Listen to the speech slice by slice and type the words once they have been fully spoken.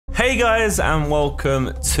Hey guys, and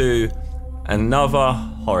welcome to another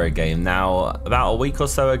horror game. Now, about a week or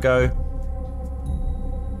so ago,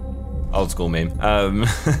 old school meme, about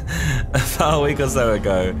a week or so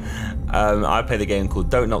ago, I played a game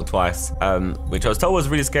called Don't Knock Twice, which I was told was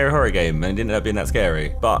a really scary horror game, and it didn't end up being that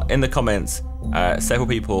scary. But in the comments, several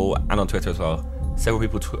people, and on Twitter as well, several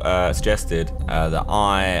people suggested that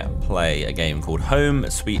I play a game called Home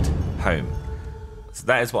Sweet Home. So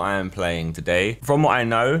that is what I am playing today. From what I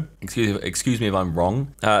know, excuse me if I'm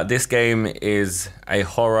wrong, this game is a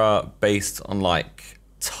horror based on like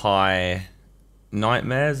Thai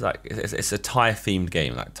nightmares. Like it's a Thai themed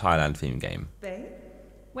game, like Thailand themed game. Babe,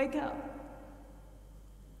 wake up.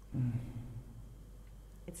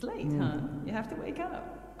 It's late, huh? You have to wake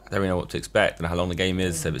up. I don't really know what to expect and how long the game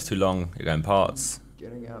is, so if it's too long, you go in parts.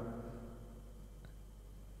 Getting up.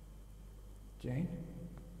 Jane?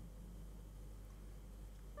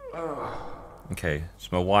 Okay, so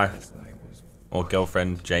my wife or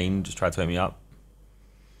girlfriend Jane just tried to wake me up.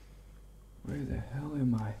 Where the hell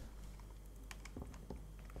am I?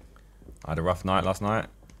 I had a rough night last night.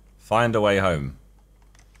 Find a way home.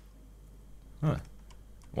 Huh.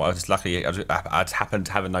 Well, I was just lucky. I just happened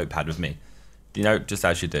to have a notepad with me. You know, just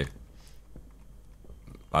as you do.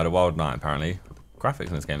 I had a wild night apparently. Graphics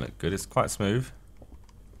in this game look good. It's quite smooth.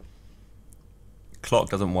 Clock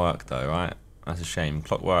doesn't work though, right? That's a shame.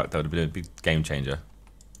 Clock worked, that would have been a big game changer.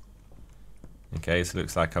 Okay, so it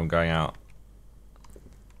looks like I'm going out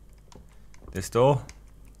this door.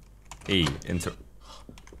 E, into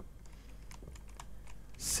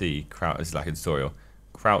C, crouch, this is like a tutorial.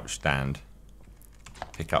 Crouch, stand.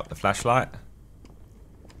 Pick up the flashlight.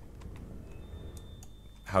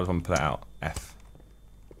 How does one pull it out? F.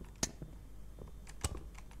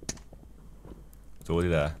 It's already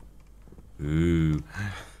there. Ooh.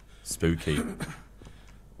 Spooky. A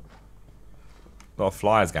lot of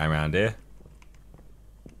flies going around here.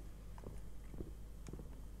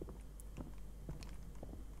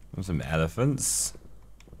 And some elephants.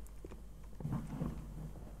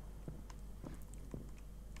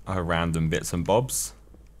 Oh, random bits and bobs.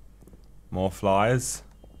 More flies.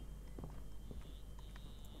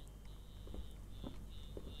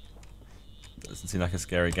 Doesn't seem like a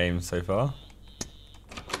scary game so far.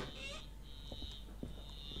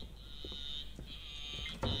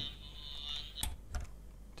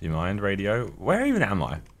 Do you mind, radio? Where even am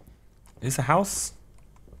I? Is this a house?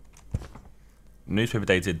 Newspaper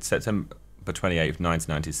dated September 28th,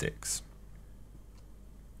 1996.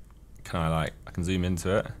 Can I can zoom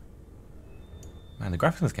into it? Man, the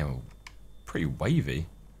graphics in this game are pretty wavy.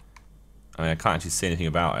 I mean, I can't actually see anything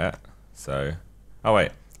about it, so... Oh wait,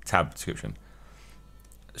 tab description.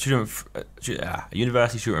 A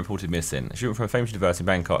university student reported missing. A student from a famous university in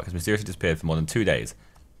Bangkok has mysteriously disappeared for more than 2 days.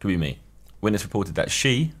 Could be me. Witness reported that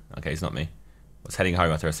she, okay, it's not me, was heading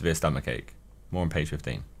home after a severe stomachache. More on page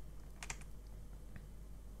 15.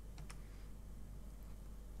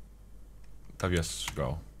 WS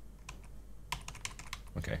scroll.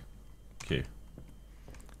 Okay. Q.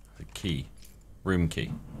 The key. Room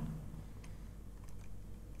key.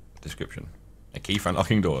 Description. A key for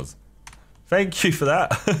unlocking doors. Thank you for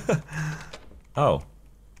that. Oh.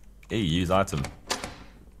 E, use item.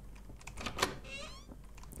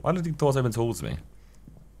 Why did the doors open towards me?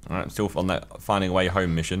 Alright, I'm still on that finding a way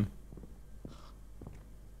home mission.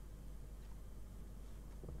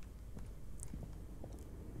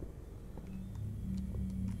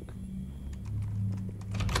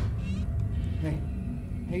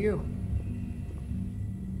 Hey you.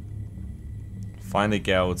 Find a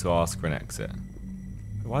girl to ask for an exit.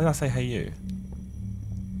 Why did I say hey you?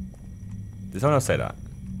 Did someone else say that?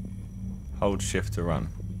 Hold shift to run.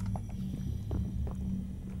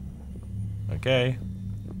 Okay.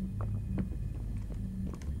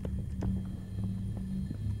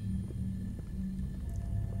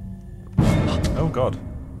 Oh god.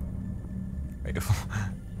 Wait,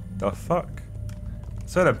 the fuck?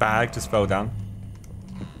 So the bag just fell down.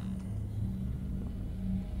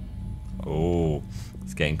 Oh,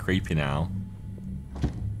 it's getting creepy now.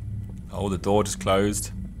 Oh, the door just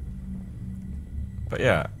closed. But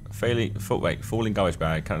yeah, falling garbage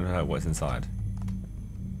bag. Can't know what's inside.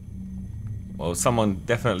 Well, someone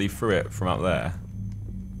definitely threw it from up there.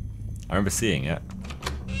 I remember seeing it.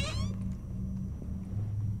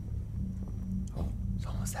 Oh,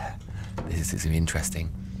 someone's there. This is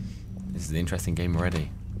interesting. This is an interesting game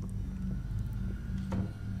already.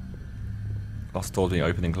 Lost doors being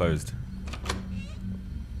opened and closed.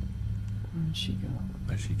 Where'd she go?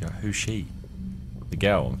 Where'd she go? Who's she? The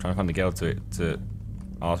girl. I'm trying to find the girl to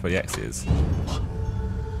ask where the exit is.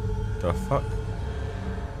 The fuck?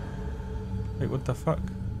 Wait, what the fuck?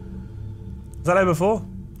 Was that there before?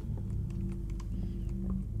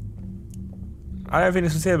 I don't think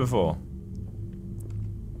this was here before.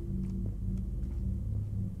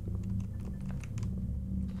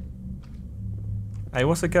 Hey,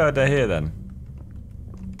 what's the girl there here then?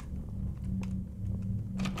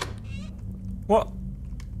 What?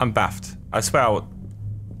 I'm baffed. I swear I would...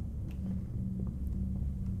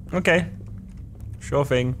 Okay. Sure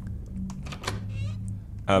thing.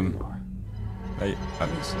 Hey,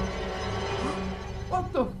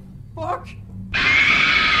 What the fuck?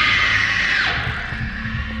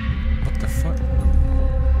 What the fuck?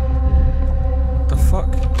 What the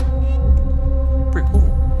fuck? Brick wall.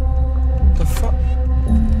 What the fuck?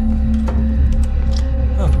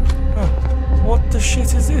 Oh. What the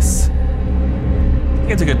shit is this?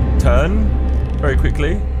 It took a turn very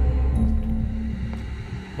quickly.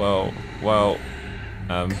 Well,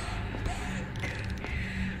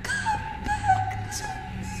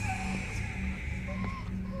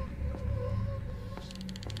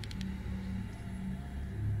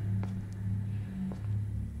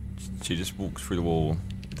 she just walks through the wall.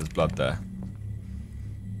 There's blood there.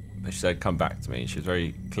 But she said, come back to me. She was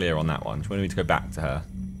very clear on that one. She wanted me to go back to her.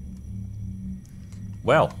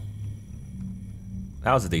 Well,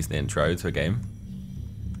 that was a decent intro to a game.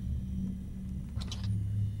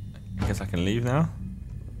 I guess I can leave now.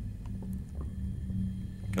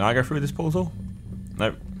 Can I go through this portal?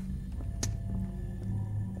 Nope.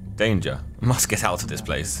 Danger. I must get out of this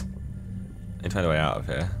place. I need to find a way out of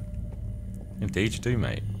here. Indeed you do,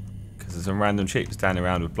 mate. Because there's some random chick standing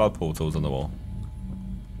around with blood portals on the wall.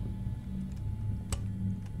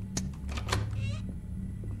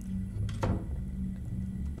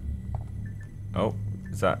 Oh,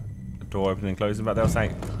 is that a door opening and closing back there or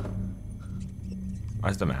something? Oh,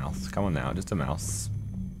 just a mouse. Come on now, just a mouse.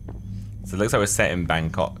 So it looks like we're set in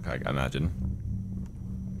Bangkok, I imagine.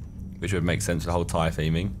 Which would make sense for the whole Thai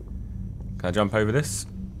theming. Can I jump over this?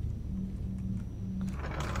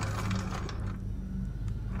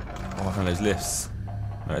 Oh, I found those lifts.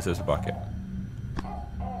 No, it's just a bucket.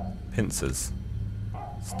 Pincers.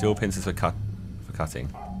 Steel pincers for cutting.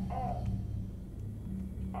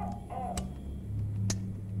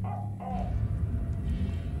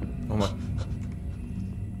 Oh my...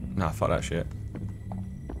 Nah, fuck that shit.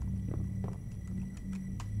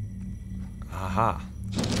 Aha.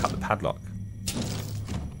 Cut the padlock.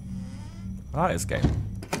 I like this game.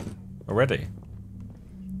 Already.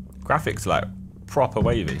 Graphics like proper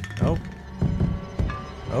wavy. Oh.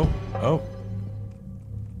 Oh. Oh.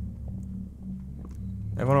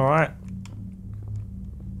 Everyone alright?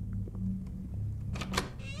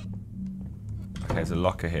 Okay, there's a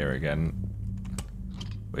locker here again.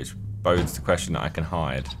 Which bodes the question that I can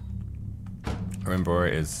hide. Remember where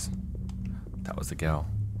it is. That was the girl.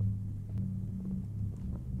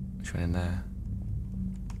 She went in there.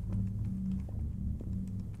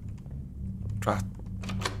 I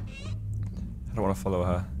don't want to follow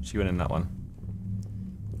her. She went in that one.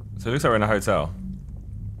 So it looks like we're in a hotel.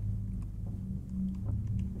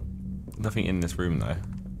 Nothing in this room though.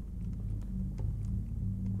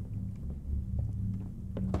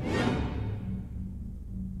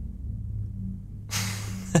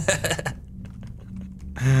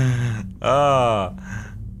 Ah,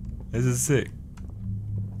 this is sick.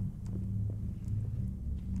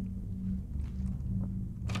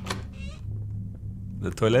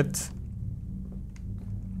 The toilet.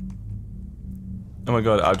 Oh my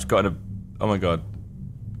god, I've just got a... Oh my god.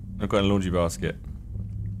 I've got a laundry basket.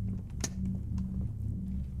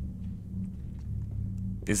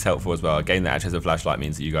 This is helpful as well. A game that actually has a flashlight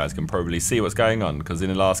means that you guys can probably see what's going on, because in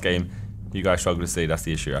the last game, you guys struggle to see. That's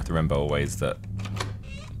the issue. I have to remember always that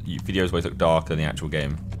videos always look darker than the actual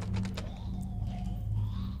game.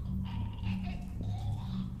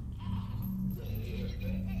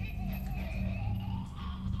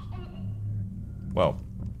 Well,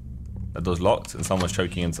 that door's locked and someone's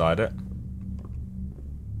choking inside it.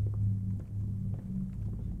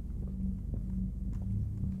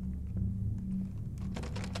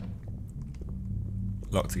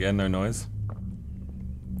 Locked again, no noise.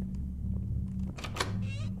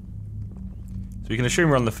 So we can assume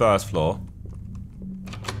we're on the first floor.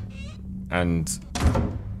 And...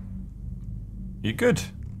 you're good.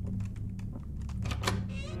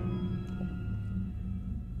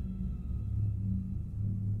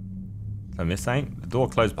 I miss something? The door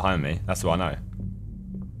closed behind me. That's what I know.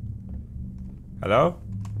 Hello?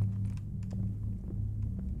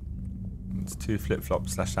 It's 2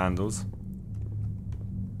 flip-flops / sandals.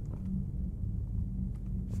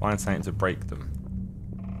 Find something to break them.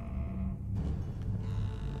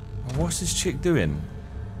 What's this chick doing?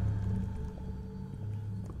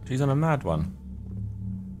 She's on a mad one.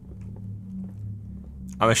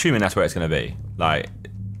 I'm assuming that's where it's going to be. Like,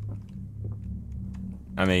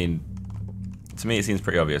 I mean, to me it seems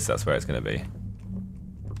pretty obvious that's where it's going to be.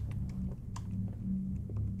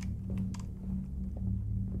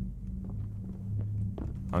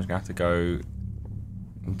 I'm just going to have to go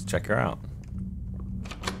to check her out.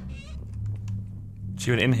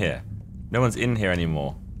 She went in here. No one's in here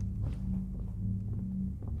anymore.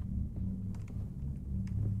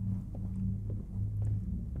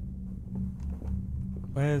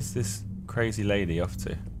 Where's this crazy lady off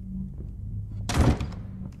to?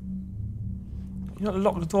 You not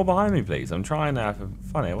lock the door behind me, please. I'm trying to have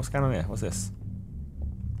fun here. What's going on here? What's this?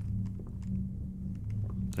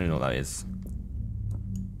 I don't know what that is.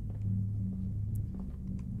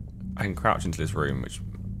 I can crouch into this room, which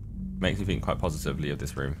makes me think quite positively of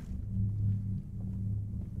this room.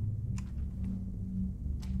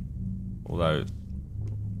 Although,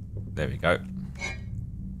 there we go.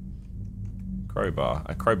 Crowbar.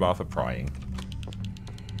 A crowbar for prying.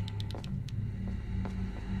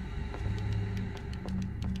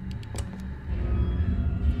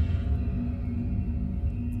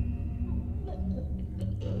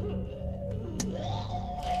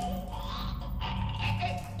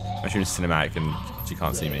 I assume it's cinematic and she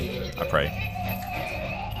can't see me. I pray.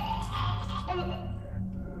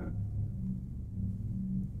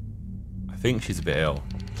 I think she's a bit ill.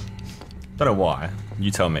 Don't know why.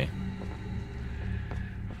 You tell me.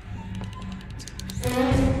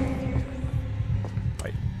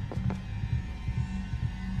 Wait.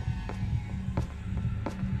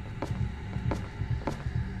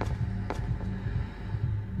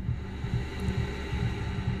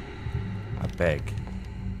 I beg.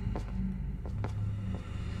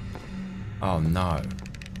 Oh no. I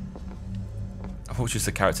thought just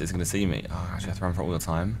the character is going to see me. Oh, I actually have to run for it all the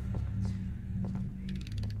time.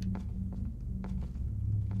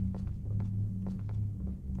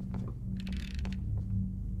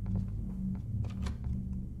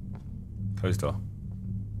 Closed door.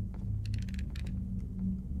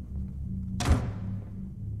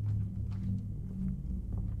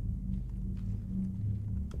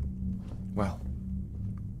 Well.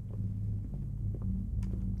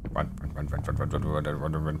 Run.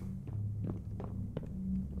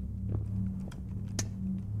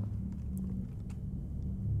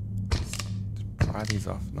 Just pry these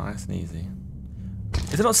off nice and easy.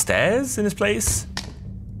 Is there not stairs in this place?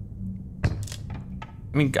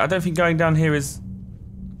 I mean, I don't think going down here is...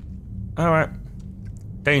 Alright.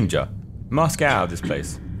 Danger. Must get out of this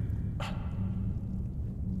place.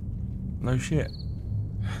 No shit.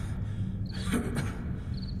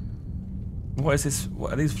 What is this?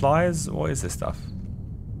 What are these flies? What is this stuff?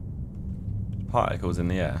 Particles in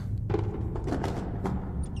the air.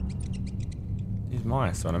 These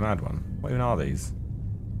mice are on a mad one. What even are these?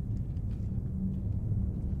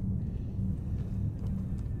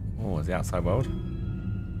 Oh, is the outside world?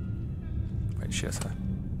 Wait, shit, sir.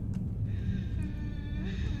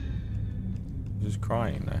 Just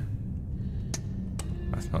crying though.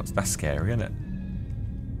 That's scary, isn't it?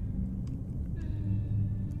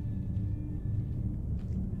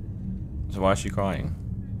 So why is she crying?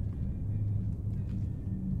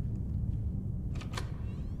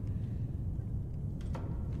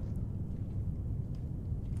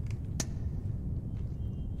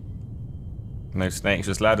 No snakes,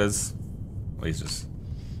 just ladders. Well, he's just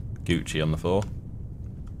Gucci on the floor.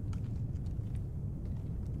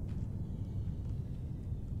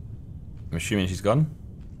 I'm assuming she's gone.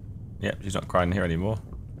 Yep, she's not crying here anymore.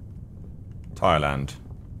 Thailand.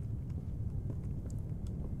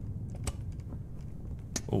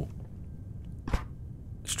 Oh.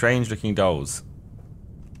 Strange looking dolls.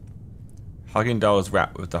 Hugging dolls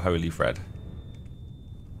wrapped with the holy thread.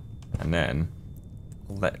 And then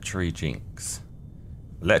Electri Jinx.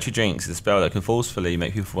 Electri Jinx is a spell that can forcefully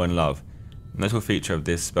make people fall in love. The notable feature of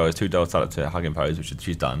this spell is 2 dolls tied up to a hugging pose, which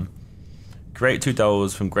she's done. Create 2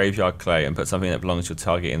 dolls from graveyard clay and put something that belongs to your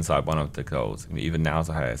target inside one of the dolls, either nails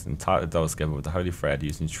or hairs, and tie the dolls together with the holy thread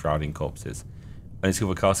using shrouding corpses. Only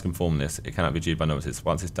skillful cast can perform this. It cannot be viewed by novices.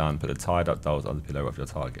 Once it's done, put the tied up dolls on the pillow of your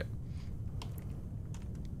target.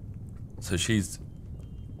 So she's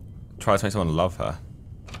tries to make someone love her.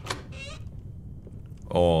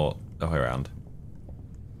 Or the other way around.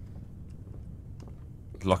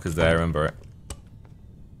 The locker's there, remember it.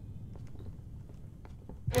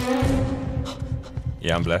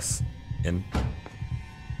 Yeah, I'm blessed. In.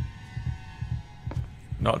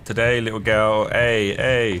 Not today, little girl. Hey,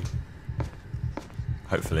 hey.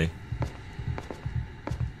 Hopefully.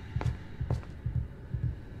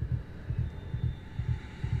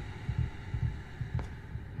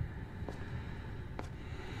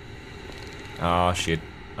 Oh shit.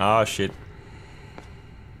 Oh shit.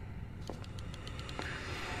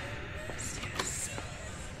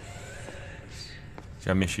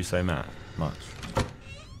 I miss you so much.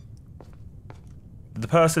 The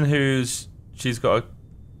person she's got a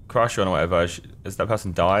crush on or whatever, has that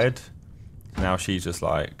person died? Now she's just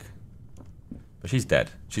like... But she's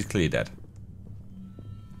dead. She's clearly dead.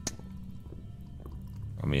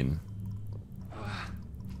 I mean...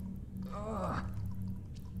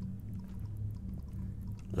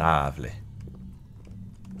 Lovely.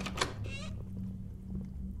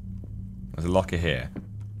 There's a locker here.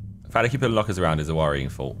 The fact they keep putting lockers around is a worrying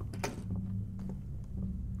thought.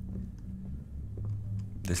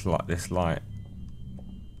 This light.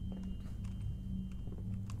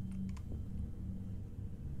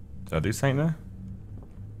 Did I do something there?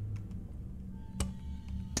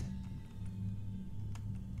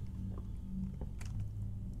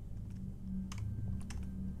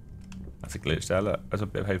 That's a glitch there, look. There's a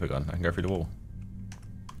bit of paper gun. I can go through the wall.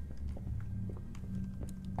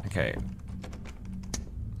 Okay.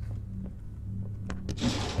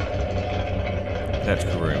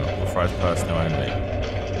 Electrical room. Authorized personnel only.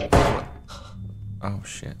 Oh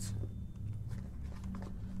shit.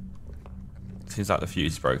 Seems like the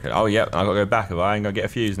fuse is broken. Oh yep, I gotta go back. Have I? I'm gonna get a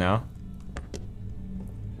fuse now.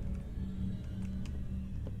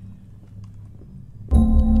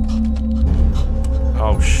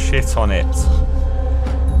 Oh shit on it.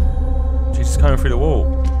 She's just coming through the wall.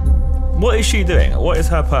 What is she doing? What is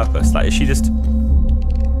her purpose? Like, is she just...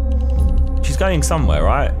 She's going somewhere,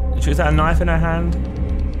 right? Is that a knife in her hand?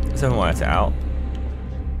 Let's have worked it out.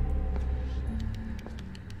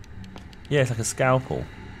 Yeah, it's like a scalpel.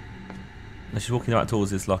 And she's walking right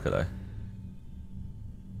towards this locker, though.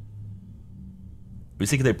 We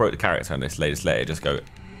see if they broke the character on this latest letter, just go...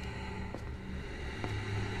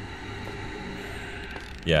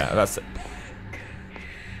 Yeah, that's it.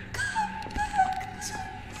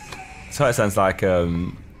 So it sounds like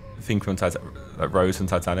thing from like Rose from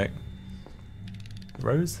Titanic.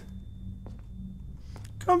 Rose?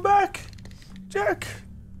 Come back! Jack!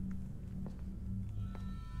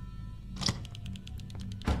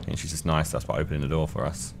 I think she's just nice to us by opening the door for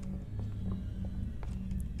us.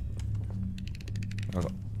 Do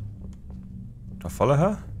I follow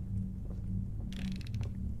her?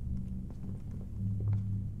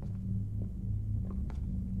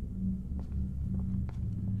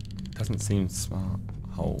 Doesn't seem smart.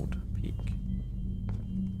 Hold. Peek.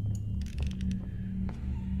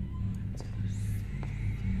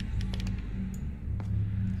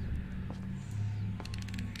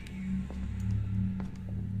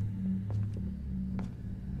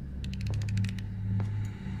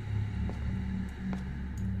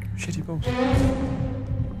 Shitty balls.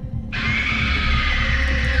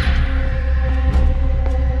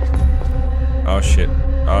 Oh shit.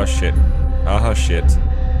 Oh shit. Oh shit.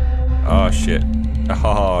 Oh shit.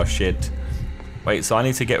 Oh shit. Wait, so I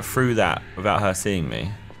need to get through that without her seeing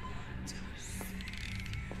me?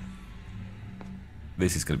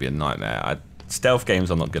 This is going to be a nightmare. Stealth games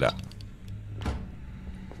I'm not good at.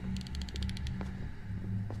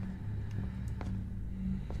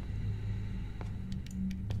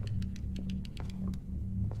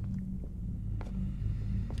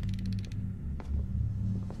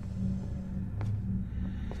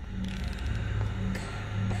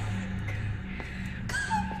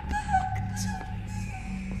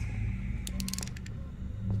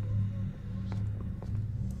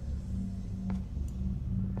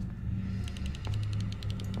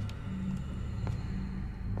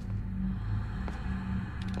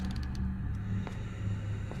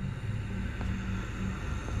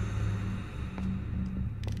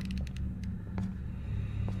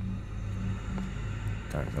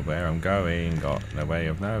 Don't know where I'm going, got no way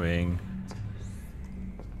of knowing.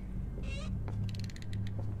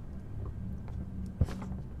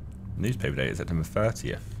 Newspaper date is September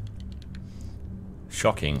 30th.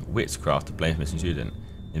 Shocking. Witchcraft to blame for missing student.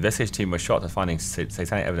 The investigation team was shocked at finding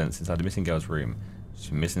satanic evidence inside the missing girl's room. She's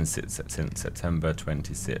been missing since September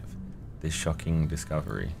 26th. This shocking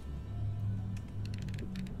discovery.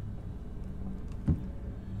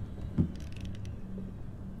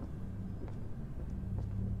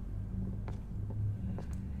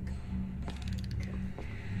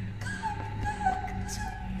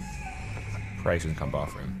 Pray she doesn't come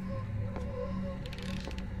bathroom.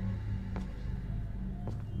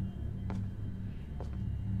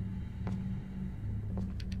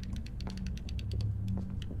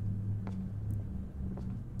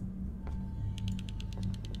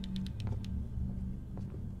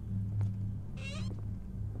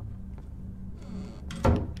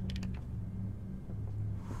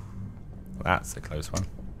 That's a close one.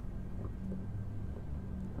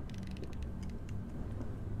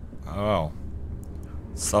 Oh.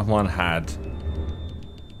 Someone had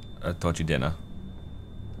a dodgy dinner,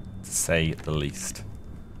 to say the least.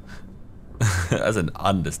 That's an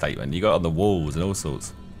understatement. You got it on the walls and all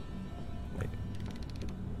sorts.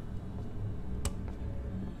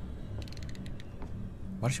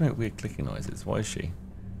 Why does she make weird clicking noises? What is she?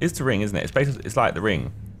 It's the ring, isn't it? It's basically, it's like the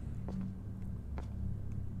ring.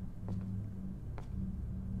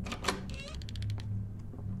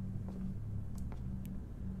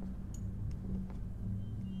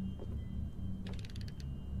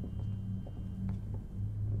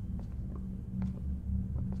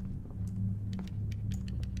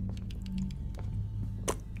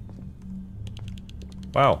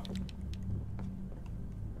 Wow.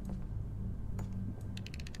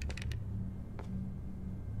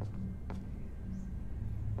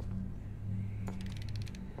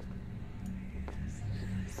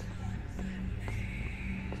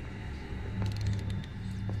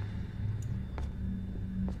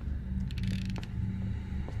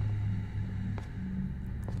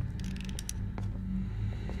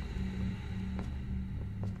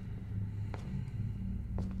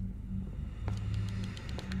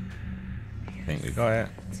 I think we got it.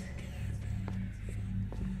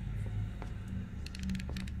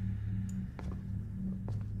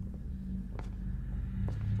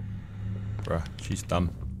 Bruh, she's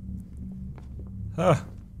dumb. Ah.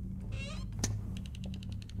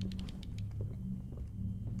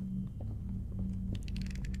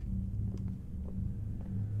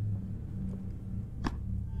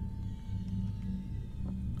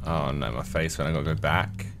 Oh no, my face when I gotta go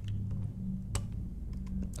back.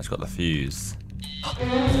 I just got the fuse.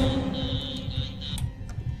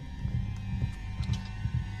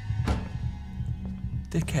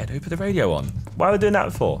 Dickhead, who put the radio on? Why are we doing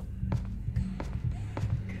that for?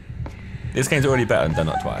 This game's already better than Don't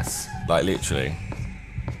Knock Twice. Like, literally.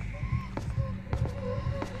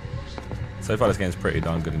 So far, this game's pretty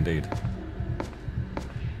darn good indeed.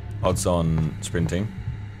 Odds on sprinting.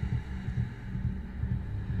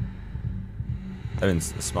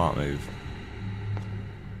 That's a smart move.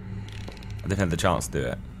 I didn't have the chance to do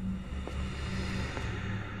it.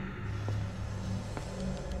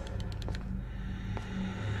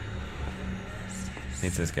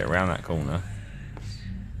 Need to just get around that corner.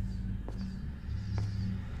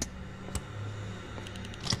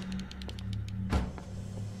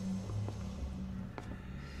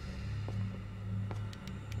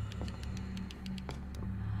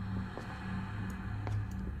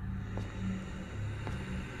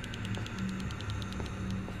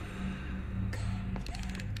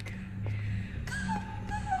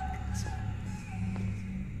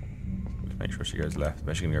 Make sure she goes left,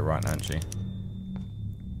 but she's gonna go right now, isn't she?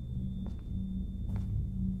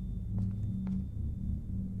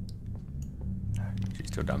 No, she's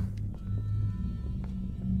still dumb.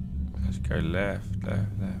 Let's go left,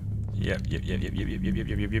 left, left. Yep.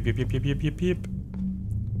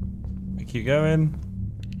 We keep going.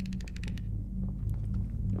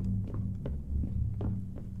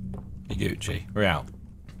 Gucci, we're out.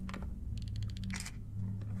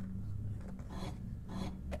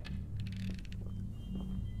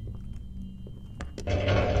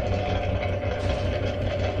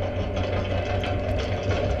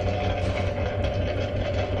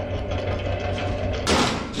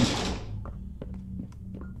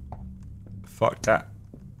 Fuck that.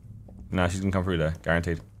 No, she's gonna come through there,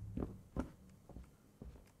 guaranteed.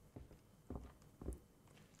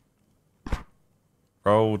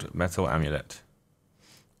 Rolled metal amulet.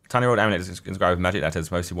 Tiny rolled amulet is inscribed with magic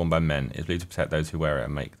letters, mostly worn by men. It's believed to protect those who wear it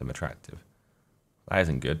and make them attractive. That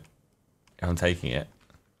isn't good. If I'm taking it.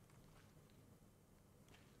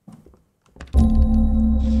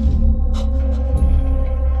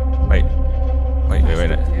 Wait.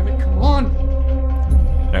 Damn it, come on!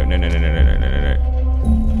 No.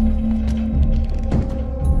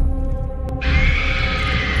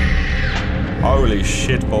 Holy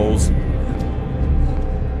shit balls.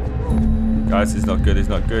 Guys, it's not good, it's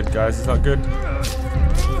not good, guys, it's not good.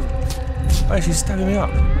 Wait, she's stabbing me up.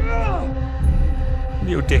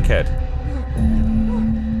 Little dickhead.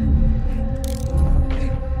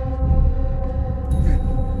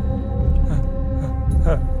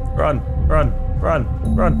 Run.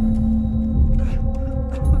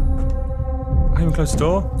 I even close the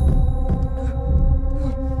door.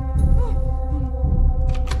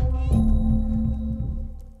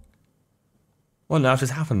 What on earth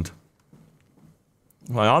just happened?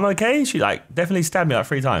 My arm okay? She like definitely stabbed me like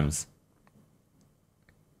 3 times.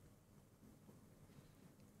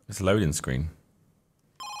 It's a loading screen.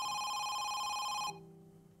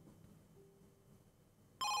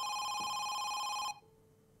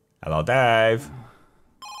 Hello, Dave.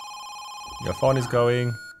 Your phone is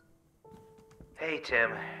going. Hey,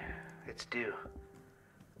 Tim. It's Dew.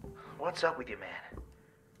 What's up with you, man?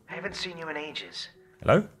 I haven't seen you in ages.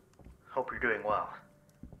 Hello? Hope you're doing well.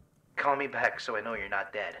 Call me back so I know you're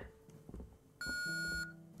not dead.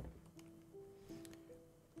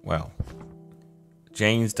 Well,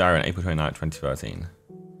 Jane's diary on April 29th, 2013.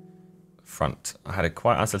 Front. I had a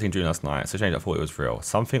quite unsettling dream last night, so changed I thought it was real.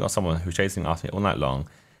 Something or someone who was chasing after me all night long.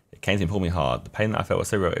 It came to me and pulled me hard. The pain that I felt was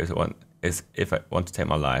so real as if it wanted to take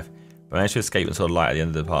my life. But I managed to escape and saw the light at the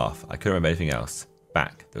end of the path. I couldn't remember anything else.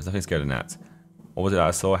 Back. There was nothing scarier than that. What was it that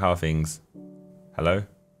I saw? How are things? Hello?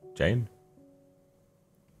 Jane?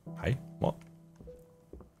 Hey? What?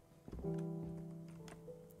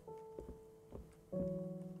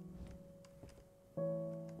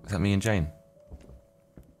 Is that me and Jane?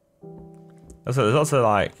 There's also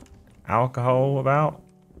like alcohol about.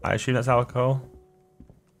 I assume that's alcohol.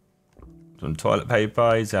 Some toilet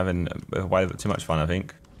paper. He's having way too much fun, I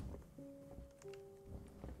think.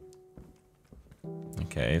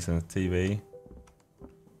 Okay, it's on the TV.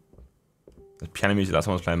 There's piano music like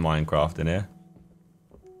someone's playing Minecraft in here.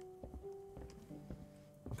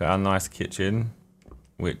 Got a nice kitchen,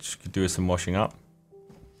 which could do with some washing up.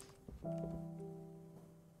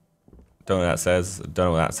 Don't know what that says. Don't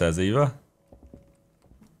know what that says either.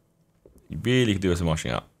 You really could do with some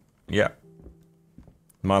washing up. Yeah.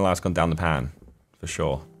 My life's gone down the pan, for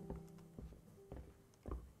sure.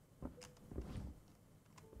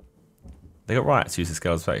 They got right to use the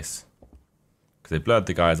scale's face. Because they blurred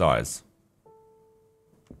the guy's eyes.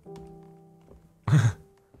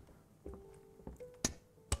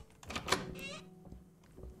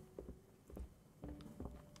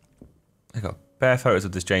 They got bare photos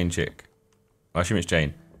of this Jane chick. I assume it's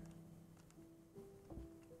Jane.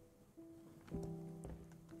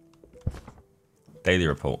 Daily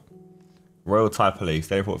report. Royal Thai Police,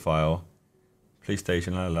 daily report file. Police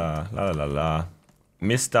station, la la la la la la.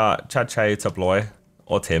 Mr. Chache Tabloy,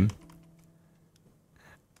 or Tim.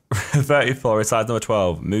 34, resides number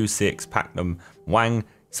 12, Mu 6, Paknam, Wang,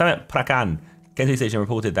 Samet Prakan. Kent Station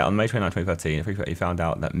reported that on May 29, 2013, he found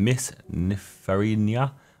out that Miss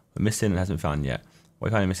Nifarinia was missing and hasn't been found yet. What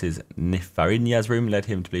he found in Mrs. Nifarinia's room led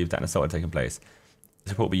him to believe that an assault had taken place.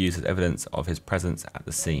 This report will be used as evidence of his presence at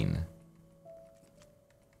the scene.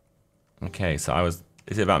 Okay, so I was...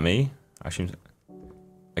 Is it about me? I assume...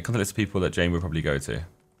 A contact list of people that Jane would probably go to.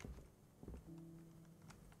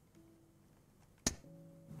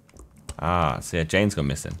 Ah, so yeah, Jane's gone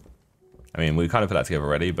missing. I mean, we kind of put that together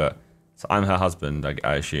already, but... So I'm her husband,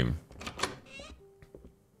 I assume.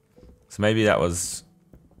 So maybe that was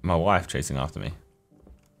my wife chasing after me.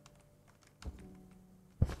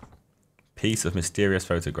 Piece of mysterious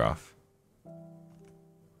photograph.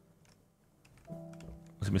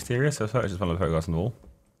 Was it mysterious? I thought it was just one of the photographs on the wall.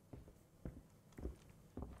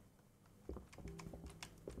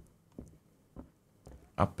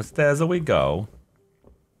 Up the stairs we go.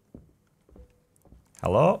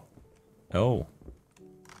 Hello? Oh.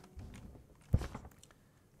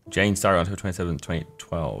 Jane's diary until 27,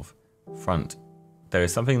 2012. Front. There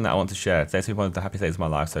is something that I want to share. Today's been one of the happiest days of my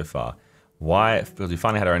life so far. Why? Because we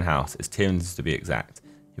finally had our own house. It's Tim's to be exact.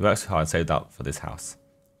 He worked so hard and saved up for this house.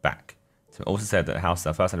 Back. Tim also said that the house is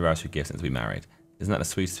our first anniversary gift since we married. Isn't that the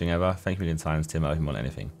sweetest thing ever? Thank you a million times, Tim. I owe him on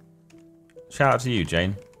anything. Shout out to you,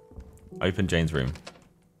 Jane. Open Jane's room.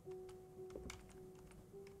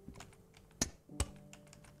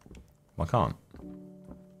 I can't.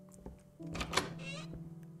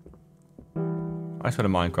 That's what a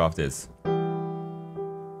Minecraft is.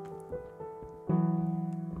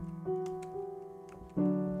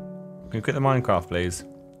 Can you quit the Minecraft, please?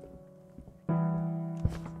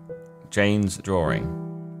 Jane's drawing.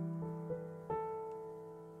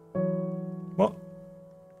 What?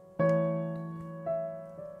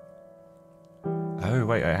 Oh,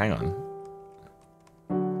 wait, hang on.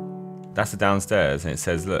 That's the downstairs, and it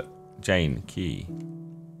says, look, Jane, key.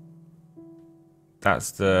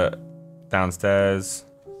 That's the downstairs.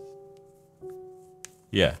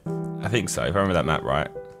 Yeah, I think so, if I remember that map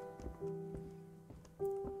right.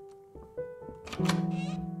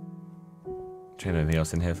 Check anything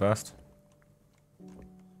else in here first.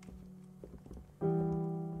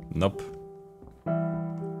 Nope.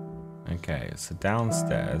 Okay, so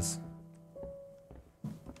downstairs.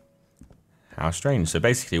 How strange. So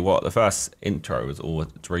basically what the first intro was all a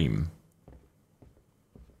dream.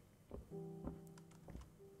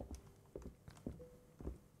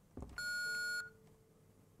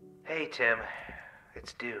 Hey, Tim.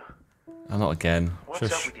 It's Dew. Oh, not again. What's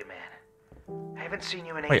up with you, man? I haven't seen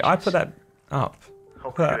you in ages. Wait, I put that up.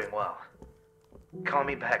 Hope you're doing well. Call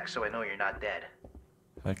me back so I know you're not dead.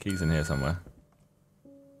 Her key's in here somewhere.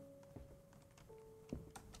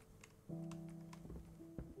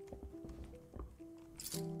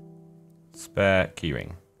 Spare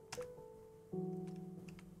keyring.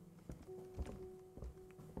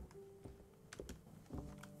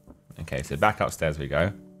 Okay, so back upstairs we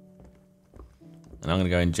go. And I'm going to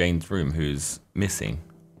go in Jane's room, who's missing.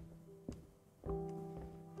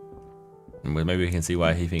 And maybe we can see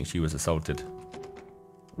why he thinks she was assaulted.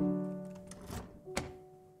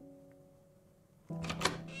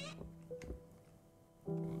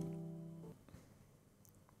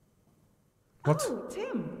 What? Oh,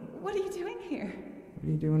 Tim, what are you doing here? What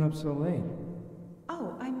are you doing up so late?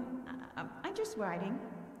 Oh, I'm just writing.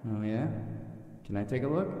 Oh, yeah? Can I take a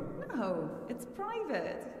look? No, it's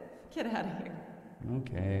private. Get out of here.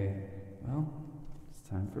 Okay. Well, it's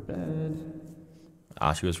time for bed.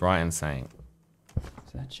 Ah, she was right in saying.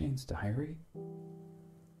 Is that Jane's diary?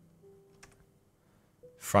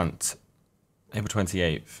 Front. April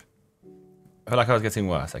 28th. I felt like I was getting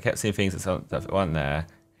worse. I kept seeing things that weren't there.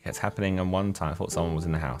 It kept happening, and one time I thought someone was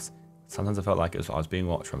in the house. Sometimes I felt like I was being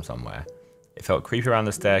watched from somewhere. It felt creepy around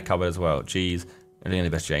the stair cupboard as well. Jeez. Really only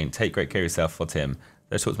best, Jane. Take great care of yourself for Tim.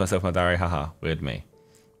 Let's talk to myself in my diary. Haha. Weird me.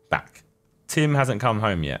 Back. Tim hasn't come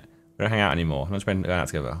home yet. We don't hang out anymore. We're not going out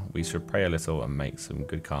together. We should pray a little and make some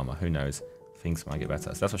good karma. Who knows? Things might get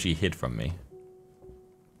better. So that's what she hid from me.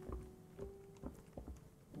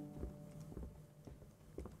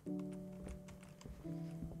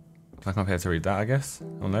 I can't be able to read that, I guess.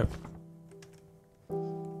 Oh, no.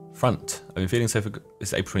 Front. I've been feeling so... This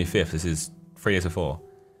is April 25th. This is 3 days before.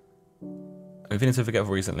 I've been feeling so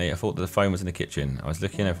forgetful recently. I thought that the phone was in the kitchen. I was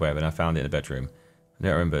looking everywhere, but I found it in the bedroom. I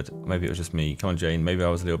don't remember. Maybe it was just me. Come on, Jane. Maybe I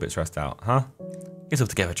was a little bit stressed out. Huh? Get yourself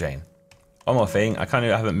together, Jane. One more thing. I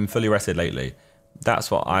haven't been fully rested lately. That's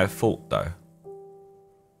what I thought, though.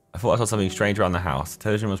 I thought I saw something strange around the house. The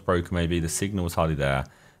television was broken, maybe. The signal was hardly there.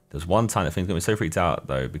 There was one time that things got me so freaked out,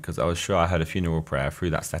 though, because I was sure I heard a funeral prayer through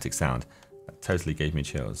that static sound. That totally gave me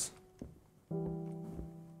chills.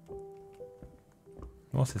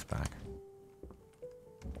 What's this bag?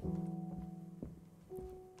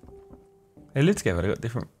 They live together. They got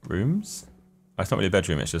different rooms. Oh, it's not really a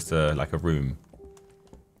bedroom. It's just like a room,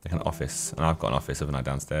 like an office. And I've got an office, haven't I,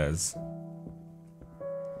 downstairs?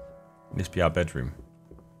 This be our bedroom.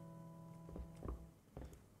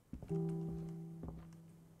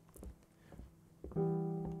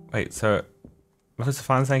 Wait, so am I supposed to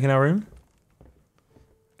find something in our room?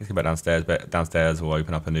 Let's go back downstairs. Downstairs, we'll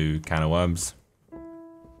open up a new can of worms.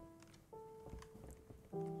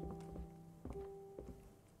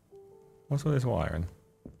 What's all this wiring?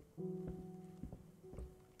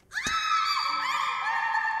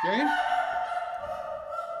 Jane?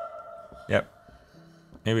 Yep.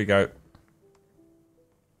 Here we go.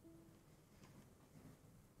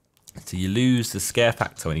 So you lose the scare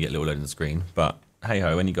factor when you get a little loading screen, but hey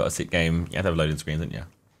ho, when you got a sick game, you have to have a loading screen, don't you?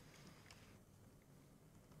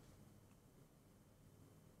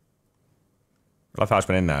 I love how I just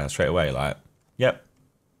went in there straight away, like, yep.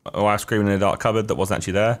 My wife screaming in a dark cupboard that wasn't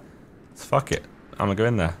actually there. So fuck it. I'm gonna go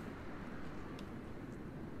in there.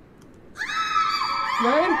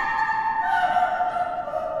 Jane?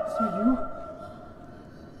 Is that you?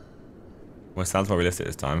 Well, it sounds more realistic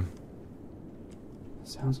this time. The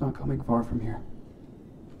sound's not coming far from here.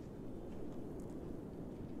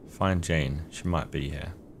 Find Jane. She might be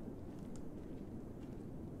here.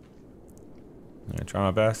 I'm gonna try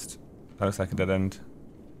my best. That looks like a dead end.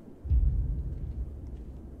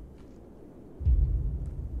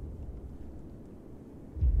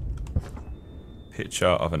 Picture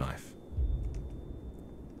of a knife.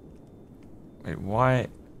 Wait, why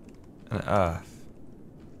on earth?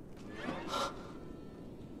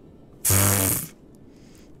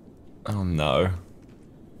 Oh no.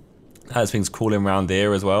 That thing's crawling around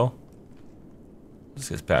here as well. This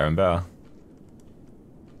gets better and better.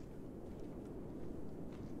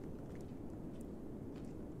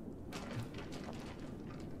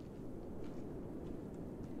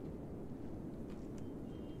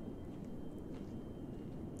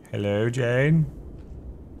 Hello, Jane.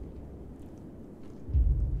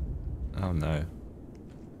 Oh no.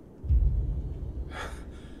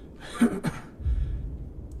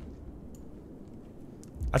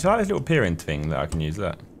 Actually, I like this little peering thing that I can use.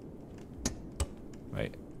 Look.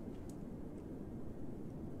 Wait.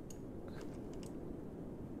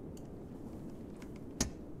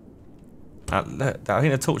 Look, I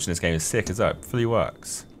think the torch in this game is sick as well. It fully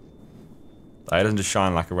works. Like, it doesn't just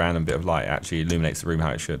shine like a random bit of light. It actually illuminates the room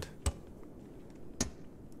how it should.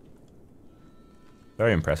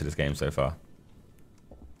 Very impressed with this game so far.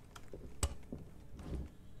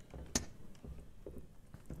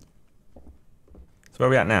 where are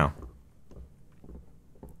we at now?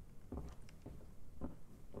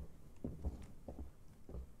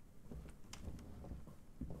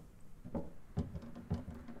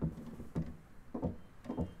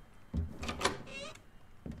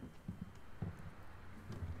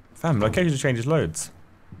 Fam, location changes loads.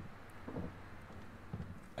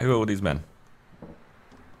 Who are all these men?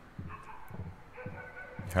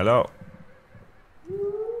 Hello?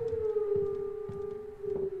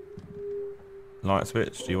 Light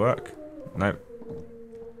switch, do you work? No. Do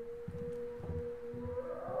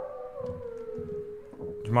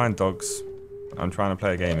you mind, dogs? I'm trying to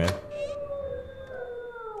play a game here.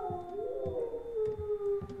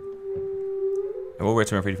 They're all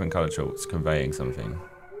written with 3 different coloured shorts, conveying something.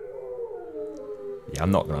 Yeah,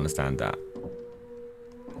 I'm not going to understand that.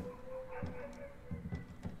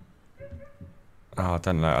 Oh, I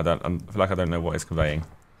don't know. I feel like I don't know what it's conveying.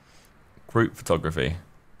 Group photography.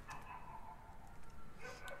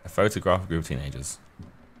 A photograph of a group of teenagers.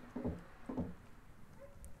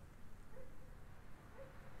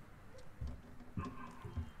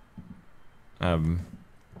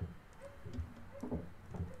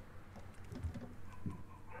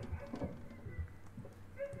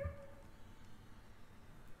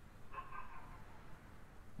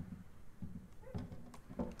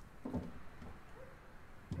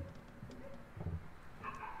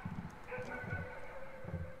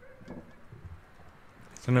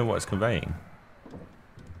 I don't know what it's conveying.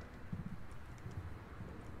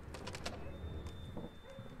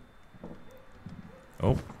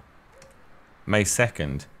 Oh. May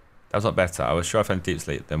 2nd. That was not better. I was sure I found deep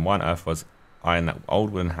sleep. Then why on earth was I in that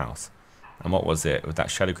old wooden house? And what was it? With that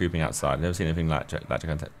shadow creeping outside. I've never seen anything that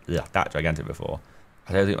gigantic before.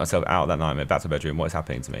 I don't think myself out of that nightmare. Back to the bedroom. What is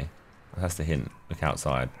happening to me? That's the hint. Look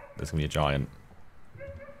outside. There's going to be a giant.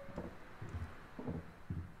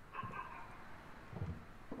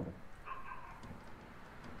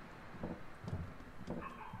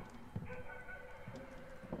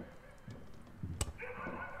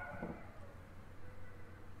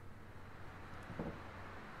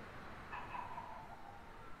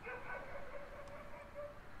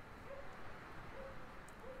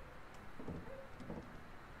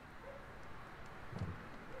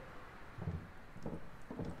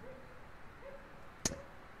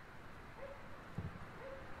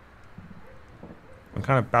 I'm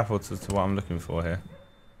kind of baffled as to what I'm looking for here.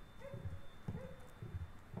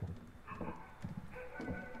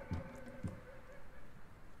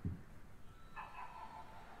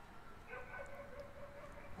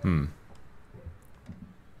 I'm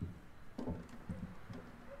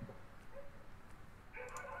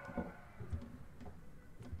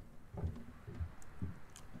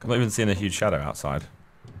not even seeing a huge shadow outside.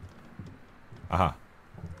 Aha.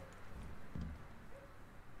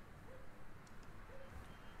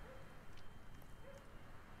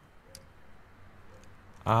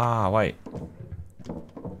 Ah, wait.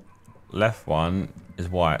 Left one is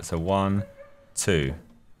white, so 1, 2.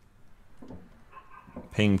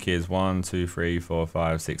 Pink is 1, 2, 3, 4,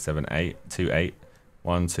 5, 6, 7, 8. 2, 8.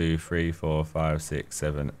 1, 2, 3, 4, 5, 6,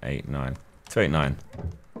 7, 8, 9. 2, 8, 9.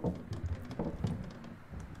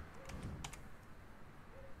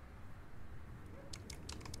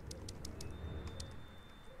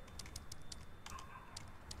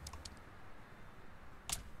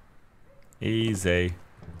 Easy.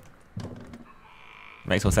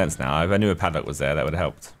 Makes more sense now. If I knew a padlock was there, that would have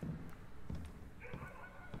helped.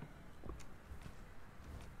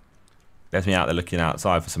 There's me out there looking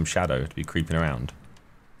outside for some shadow to be creeping around.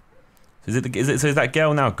 So is that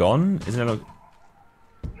girl now gone? Isn't it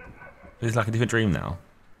it's like a different dream now?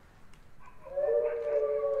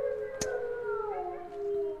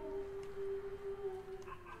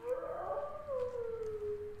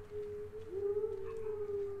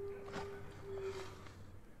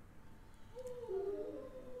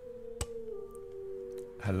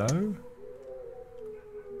 Hello?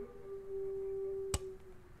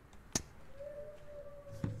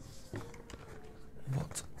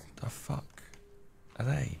 What the fuck are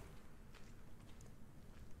they?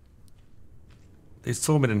 They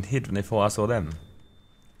saw me and hid when they thought I saw them.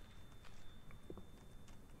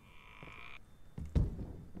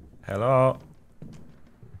 Hello?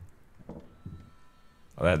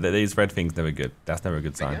 Oh, these red things never good. That's never a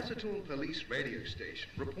good sign. The Yasatul police radio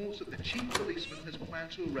station reports that the chief policeman has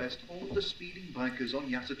planned to arrest all the speeding bikers on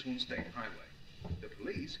Yasatul State Highway. The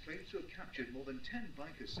police claim to have captured more than 10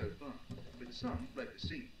 bikers so far, but some fled the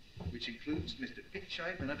scene, which includes Mr.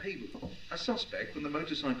 Pitchai Menapebu, a suspect from the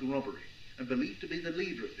motorcycle robbery, and believed to be the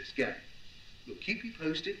leader of this gang. We'll keep you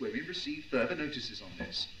posted when we receive further notices on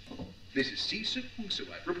this. This is Sisu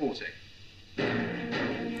Hungsawat reporting.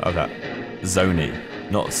 of that. Zony.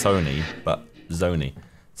 Not Sony, but Zony.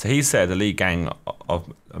 So he said the lead gang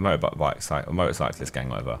of a motorbike or motorcyclist gang,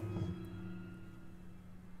 whatever.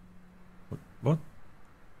 What?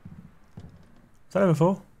 Was that there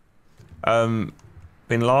before? Been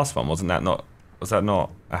the last one, was that not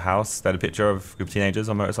a house? They had a picture of a group of teenagers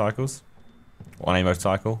on motorcycles? On a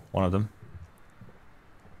motorcycle, one of them.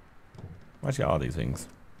 What actually are these things?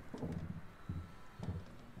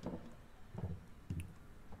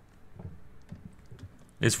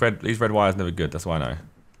 These red wires never good, that's why I know.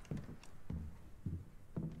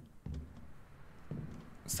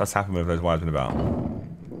 Stuff's happened with those wires been about.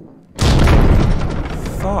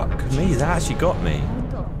 Fuck me, that actually got me. What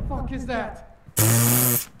the fuck is that?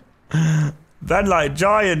 That like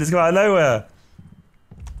giant just come out of nowhere.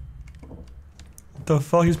 What the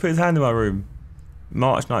fuck? He's put his hand in my room.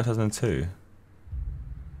 March 9, 2002.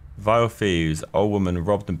 Vile thieves, old woman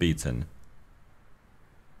robbed and beaten.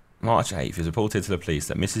 March 8th, it was reported to the police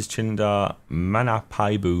that Mrs. Chinda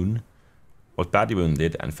Manapaiboon was badly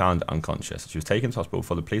wounded and found unconscious. She was taken to hospital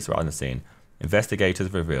before the police arrived on the scene.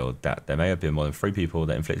 Investigators revealed that there may have been more than 3 people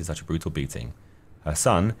that inflicted such a brutal beating. Her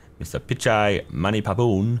son, Mr. Pichai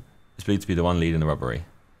Manipaboon, is believed to be the one leading the robbery.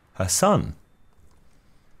 Her son?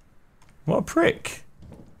 What a prick.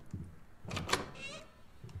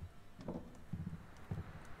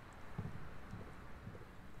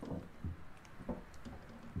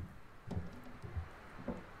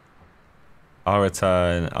 I'll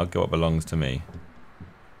return, I'll get what belongs to me.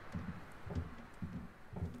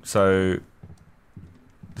 So,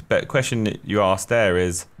 the question that you asked there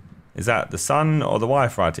is that the son or the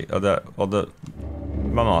wife writing, or the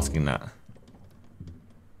mum asking that?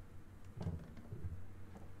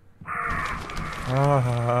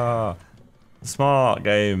 Ah, smart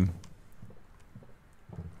game.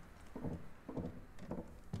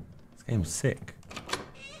 This game's sick.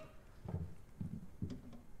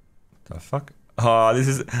 The fuck? Oh, this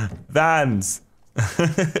is Vans.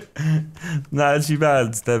 No, actually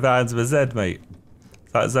Vans. They're Vans with a Z, mate.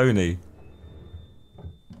 That's Zony.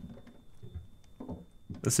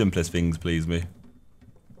 The simplest things please me.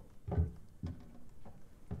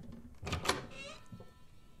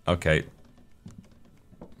 Okay.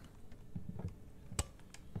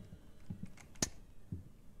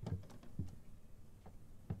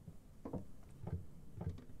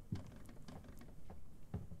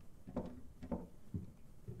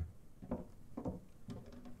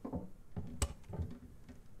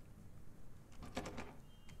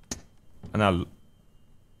 And now,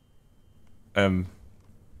 I'm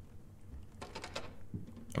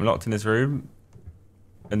locked in this room,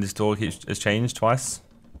 and this door has changed twice.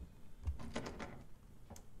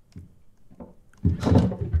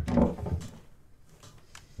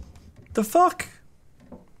 The fuck?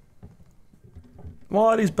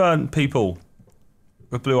 Why are these burnt people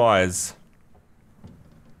with blue eyes?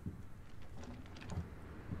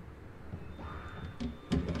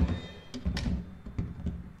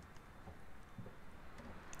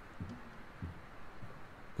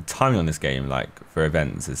 Timing on this game, like for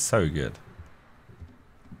events, is so good.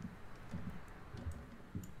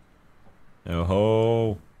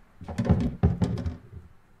 Oh,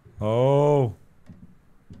 oh!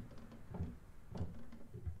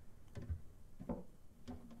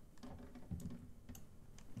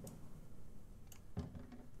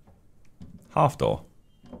 Half door,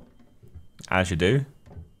 as you do.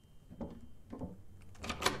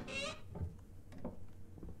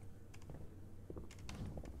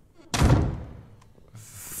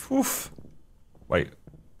 Oof. Wait.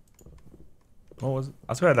 What was it?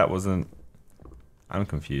 I swear that wasn't... I'm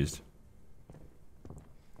confused.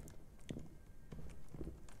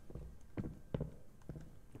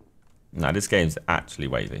 No, this game's actually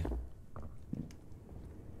wavy.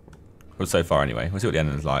 Well, so far anyway. We'll see what the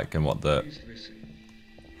ending is like and what the...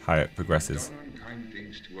 how it progresses. Done unkind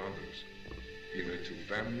things to others, either to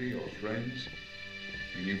family or friends,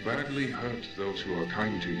 and you badly hurt those who are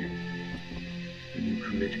kind to you. When you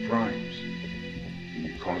commit crimes, when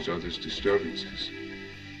you cause others disturbances,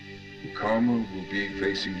 the karma will be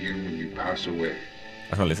facing you when you pass away.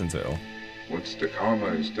 I can't listen to it all. Once the karma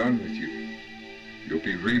is done with you, you'll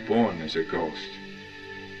be reborn as a ghost,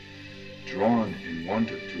 drawn in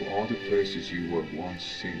wonder to all the places you were once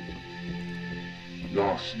seen,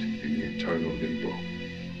 lost in the eternal limbo.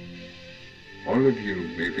 All of you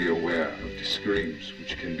may be aware of the screams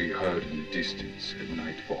which can be heard in the distance at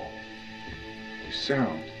nightfall. A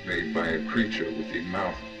sound made by a creature with a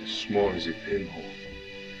mouth as small as a pinhole,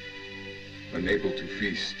 unable to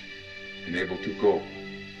feast, unable to go,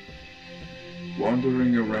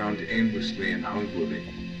 wandering around aimlessly and hungrily,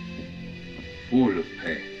 full of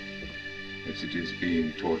pain. as it is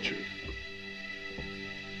being tortured.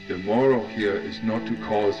 The moral here is not to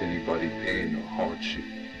cause anybody pain or hardship,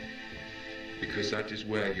 because that is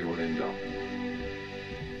where you'll end up.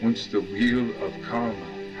 Once the wheel of karma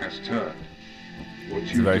has turned, what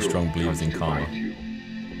It's you a very do strong believers comes in to karma. bite you.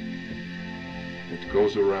 What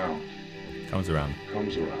goes around Comes around.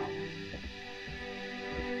 comes around.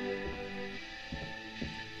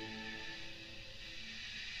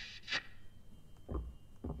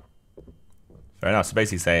 Fair enough. So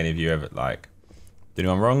basically saying if you ever like do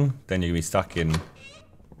anyone wrong, then you're gonna be stuck in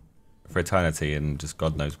for eternity and just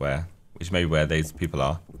God knows where. Which may be where these people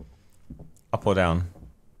are. Up or down?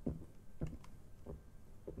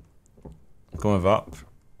 I'm going with up.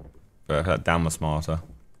 But I feel like down was smarter.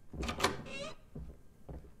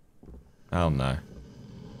 Oh no.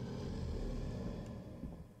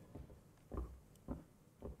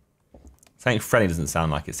 Saying friendly doesn't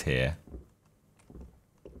sound like it's here.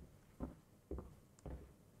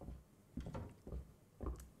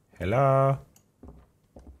 Hello?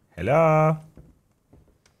 Hello?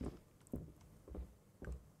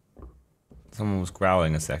 Someone was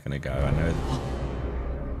growling a second ago, I know.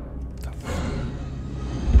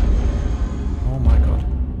 Oh my god.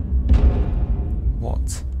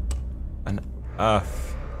 What on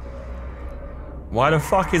earth? Why the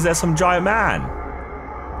fuck is there some giant man?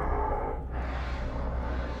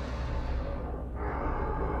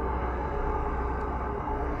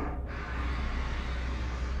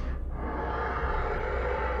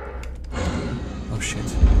 Oh shit.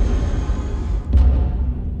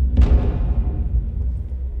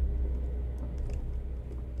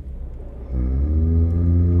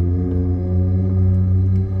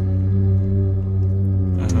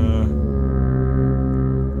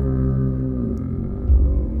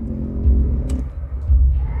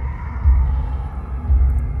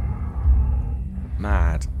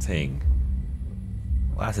 Mad thing.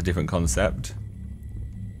 Well, that's a different concept.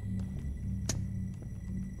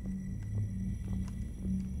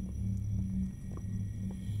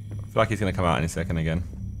 I feel like he's going to come out any second again.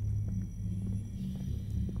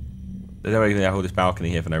 There's no reason to hold this balcony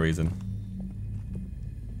here for no reason.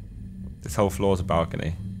 This whole floor's a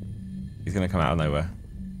balcony. He's going to come out of nowhere.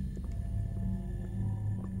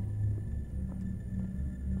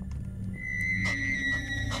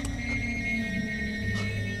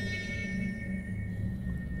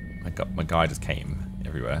 My guy just came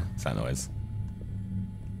everywhere. What's that noise?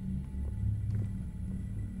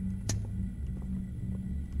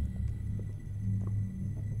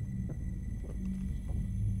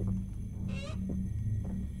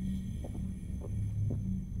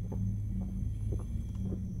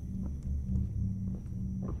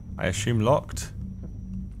 I assume locked.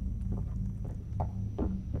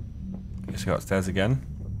 Guess we go upstairs again.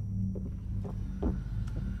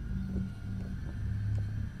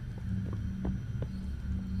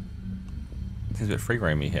 Seems a bit free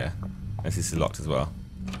roamy here. Unless this is locked as well.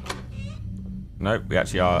 Nope, we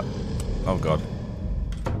actually are. Oh god.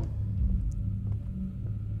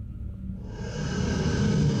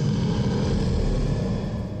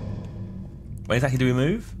 When exactly do we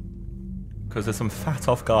move? Because there's some fat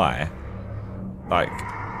off guy. Like.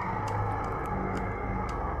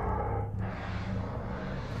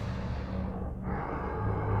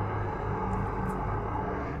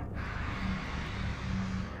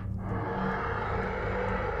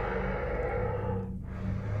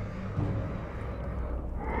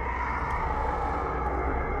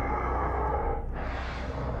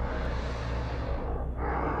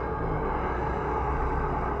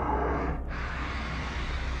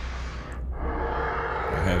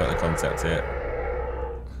 I got the concept here.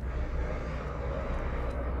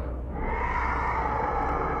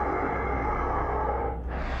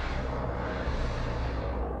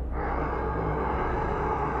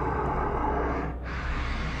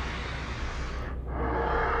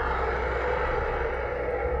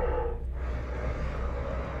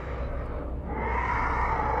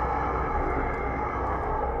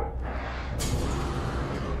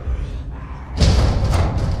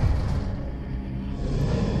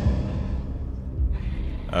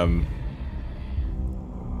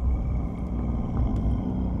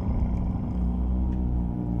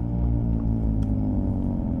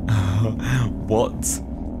 What?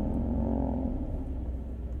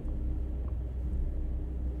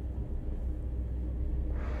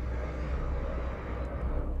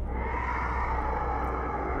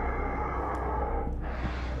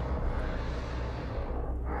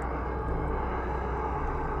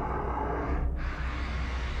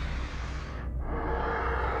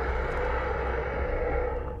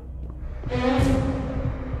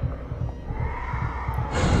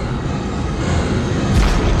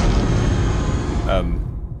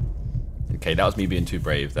 Okay, that was me being too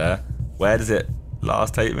brave there. Where does it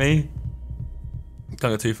last take me?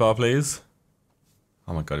 Don't go too far, please.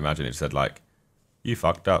 Oh my god, imagine it said like, you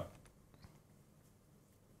fucked up.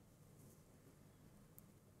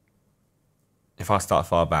 If I start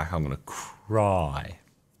far back, I'm gonna cry.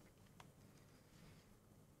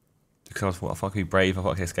 Because I thought, if I could be brave, I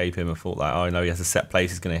thought I could escape him. I thought like, oh no, he has a set place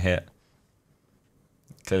he's gonna hit.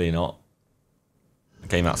 Clearly not. The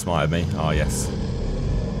game outsmarted me. Oh yes.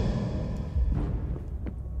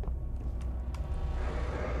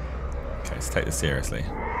 Okay, let's take this seriously.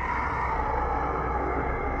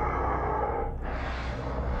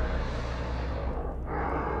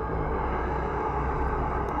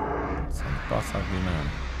 Boss ugly man.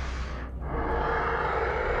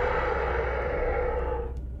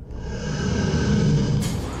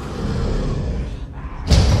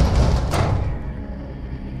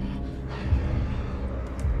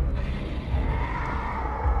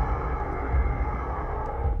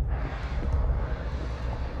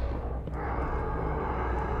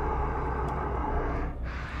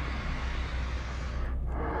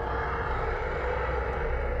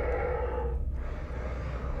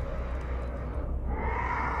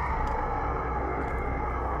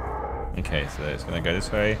 Okay, so it's gonna go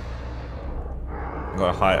this way.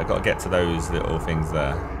 I've got to get to those little things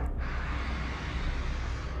there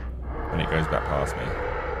when it goes back past me.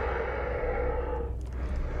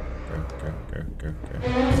 Go.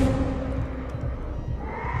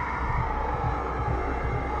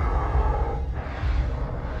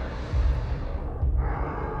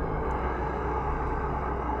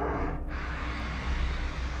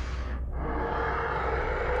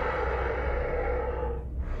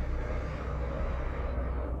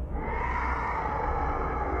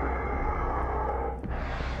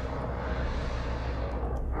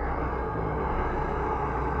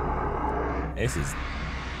 This is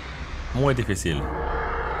muy difícil.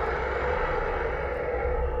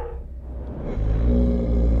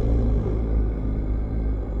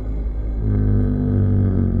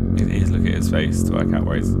 It is, look at his face to work out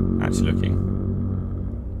where he's actually looking.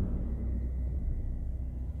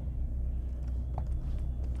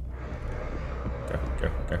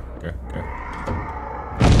 Go.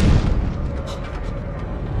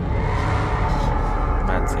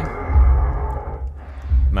 Mad thing.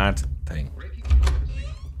 Mad thing.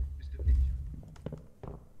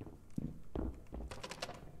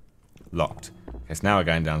 Locked. Okay, so now we're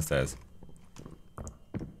going downstairs.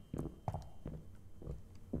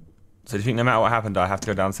 So do you think no matter what happened, I have to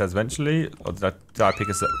go downstairs eventually? Or did I pick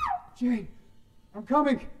a certain... Jane, I'm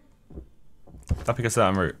coming. Did I pick a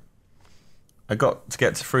certain route? I got to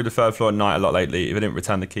get through the 3rd floor at night a lot lately. If I didn't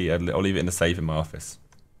return the key, I'll leave it in the safe in my office.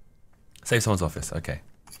 Save someone's office, okay.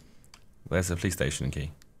 Where's the police station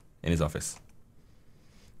key? In his office.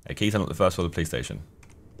 A key to unlock the 1st floor of the police station.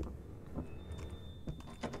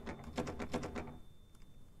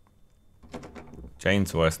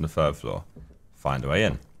 Jane's voice on the 3rd floor. Find a way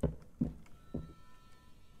in.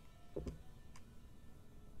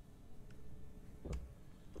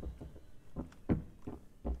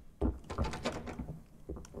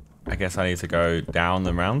 I guess I need to go down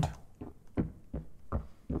and round.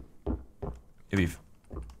 It'd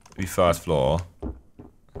be 1st floor.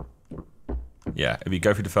 Yeah, if you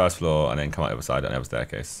go through the 1st floor and then come out the other side on the other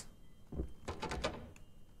staircase.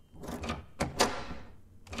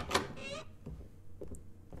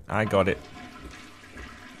 I got it.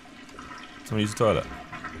 Someone use the toilet.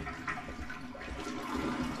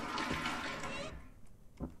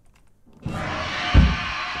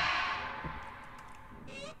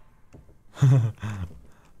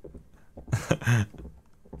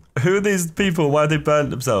 Who are these people? Why have they burnt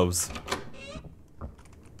themselves?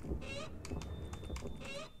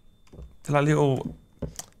 They're like little...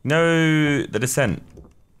 No, the Descent.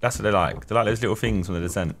 That's what they're like. They're like those little things from the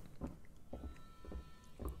Descent.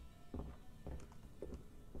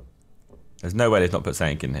 There's no way they've not put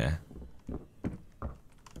something in here.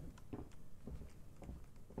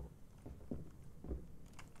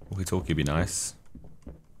 Walkie-talkie would be nice.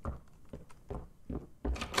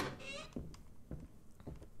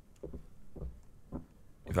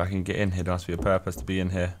 If I can get in here, there must be a purpose to be in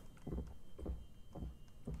here.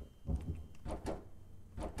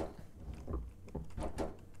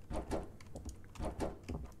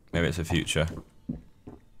 Maybe it's a future.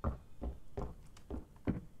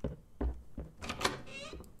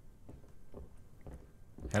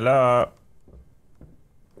 Hello.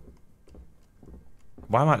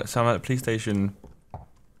 Why am I at the police station?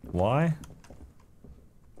 Why?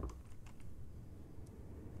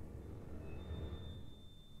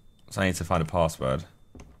 So I need to find a password.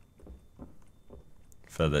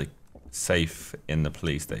 for the safe in the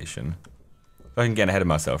police station. If I can get ahead of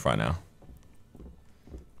myself right now.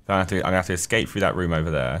 I'm gonna have to escape through that room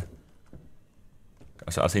over there.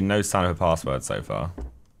 I see no sign of a password so far.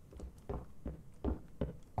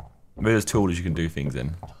 Maybe there's tools you can do things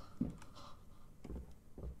in.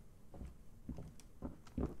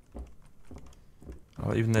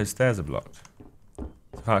 Oh, even those stairs are blocked. So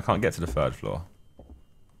I can't get to the 3rd floor.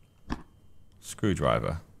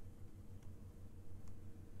 Screwdriver.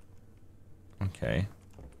 Okay.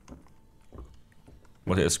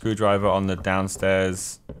 Was it a screwdriver on the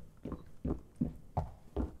downstairs?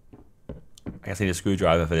 I guess I need a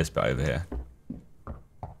screwdriver for this bit over here.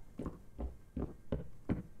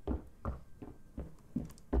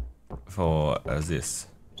 For this.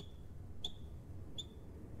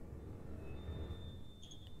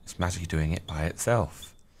 It's magically doing it by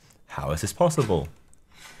itself. How is this possible?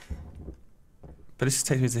 But this just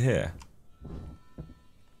takes me to here.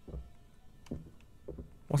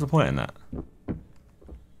 What's the point in that?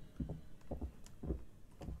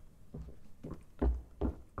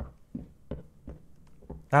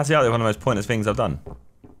 That's the other one of the most pointless things I've done.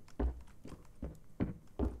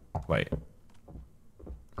 Wait.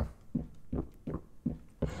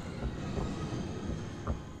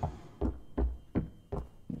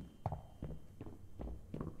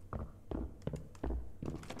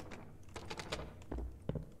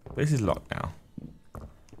 This is locked now.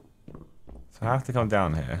 So I have to come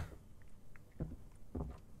down here.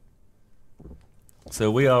 So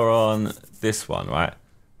we are on this one, right?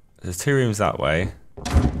 There's 2 rooms that way.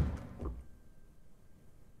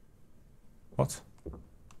 What?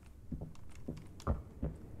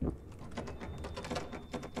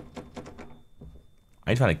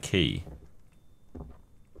 I need to find a key.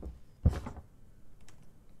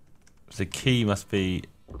 So the key must be...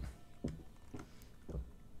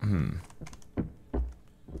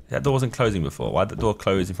 That door wasn't closing before. Why did the door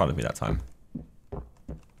close in front of me that time?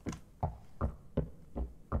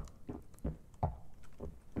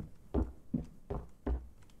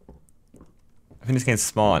 I think this game's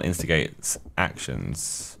smart and instigates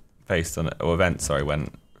actions based on, or events, sorry,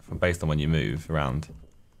 based on when you move around.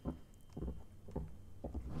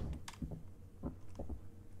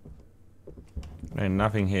 And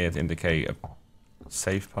nothing here to indicate a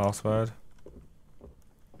safe password.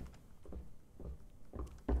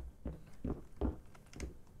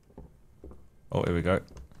 Oh, here we go.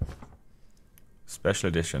 Special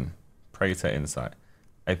edition. Praetor Insight.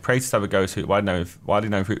 A praetor type of ghost who widely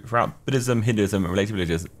known throughout Buddhism, Hinduism, and related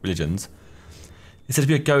religions. It's said to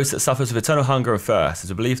be a ghost that suffers with eternal hunger and thirst.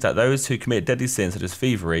 It's a belief that those who commit deadly sins such as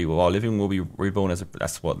thievery while living will be reborn as a...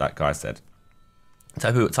 That's what that guy said.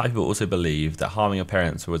 Type people also believe that harming your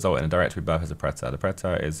parents will result in a direct rebirth as a predator. The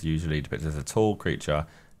predator is usually depicted as a tall creature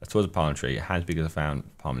that towards a palm tree, hands big as a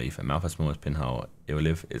palm leaf, and mouth as small as a pinhole. It will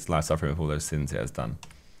live its life suffering with all those sins it has done.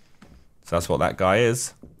 So that's what that guy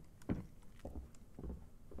is.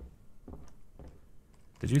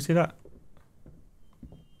 Did you see that?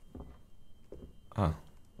 Oh,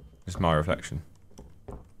 it's my reflection.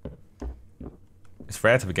 It's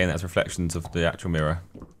rare to have a game that has reflections of the actual mirror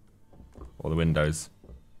or the windows.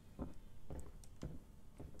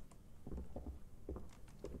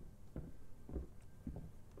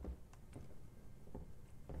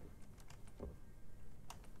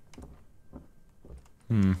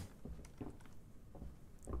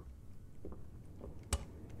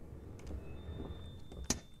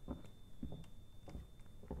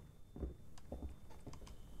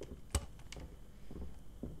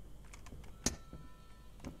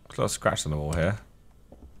 There's a lot of scratch on the wall here.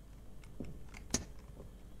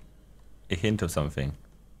 A hint of something.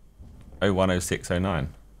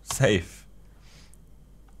 010609. Safe.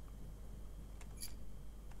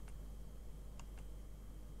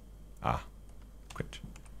 Ah. Quit.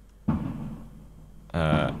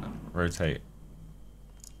 Rotate.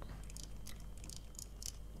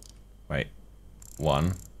 Wait.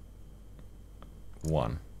 1.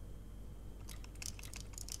 1.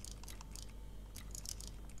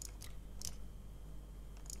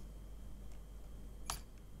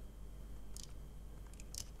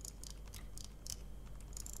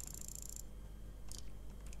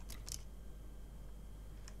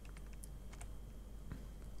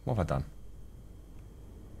 What have I done?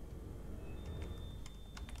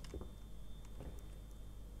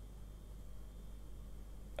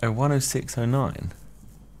 Oh, 10609.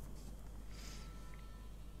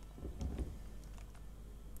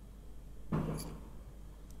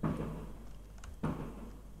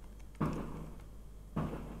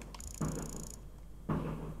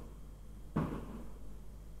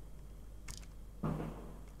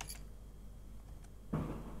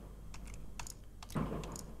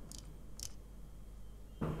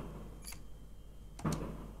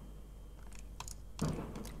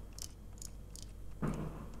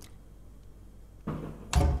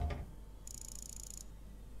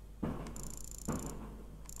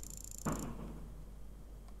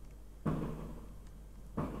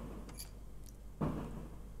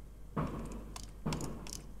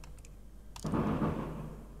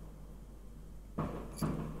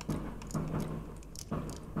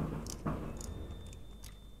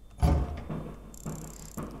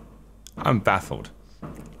 I'm baffled.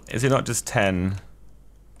 Is it not just 10,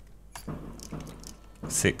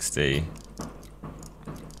 60,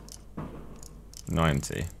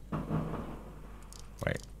 90?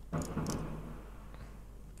 Wait.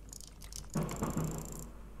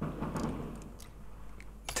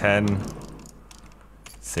 $10,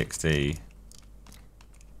 60.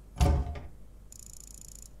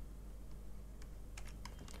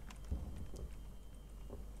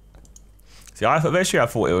 See, eventually I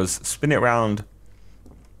thought it was spin it round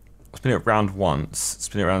once,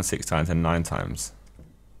 spin it around 6 times, and 9 times.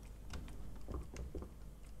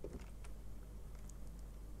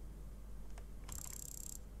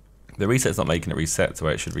 The reset's not making it reset to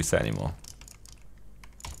where it should reset anymore.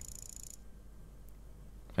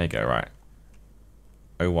 There you go, right.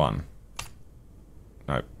 01.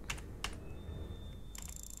 Nope.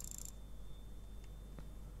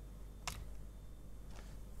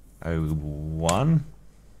 Oh, 1,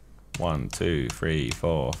 1, 2, 3,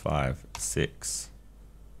 4, 5, 6.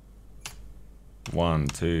 1,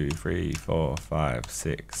 2, 3, 4, 5,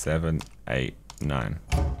 6, 7, 8, 9.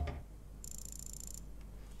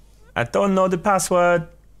 I don't know the password.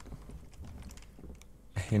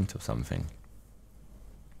 A hint of something.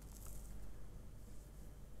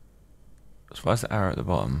 So why's the arrow at the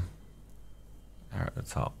bottom? Arrow at the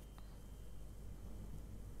top.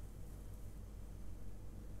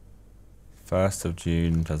 1st of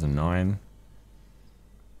June 2009.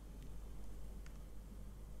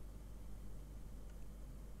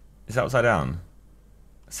 Is that upside down?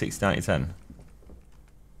 60, 90, 10.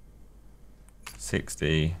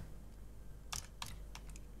 60,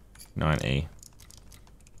 90.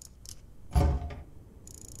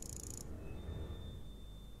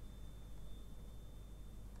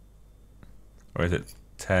 Or is it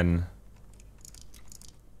 10?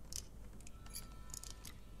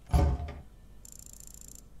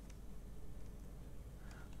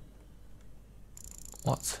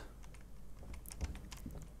 What?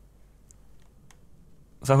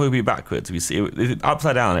 So we'll be backwards. We see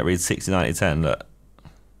upside down. It reads 60, 90, 10. Look.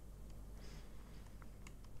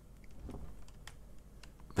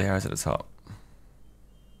 The arrow's at the top.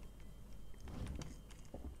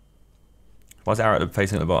 Why's the arrow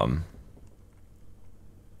facing at the bottom?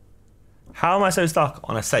 How am I so stuck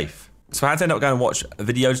on a safe? So I had to end up going and watch a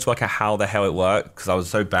video just to work out how the hell it worked because I was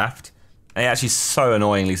so baffed. And it's actually so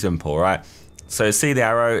annoyingly simple, right? So see the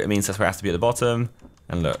arrow, it means that's where it has to be at the bottom.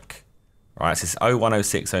 And look, right, so it's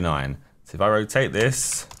 010609. So if I rotate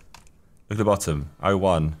this, look at the bottom,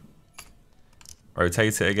 01.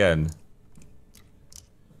 Rotate it again.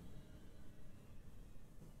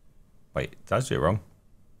 Wait, did I just do it wrong?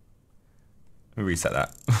 Let me reset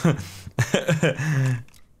that.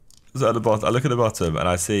 So at the bottom, I look at the bottom and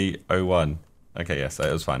I see 01. Okay, yes, it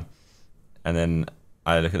was fine. And then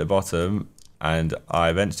I look at the bottom and I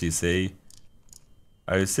eventually see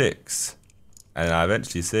 06. And I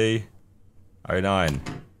eventually see 09.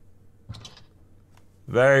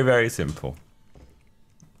 Very, very simple.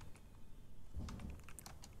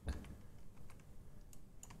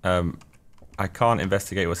 I can't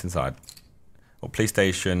investigate what's inside. Or police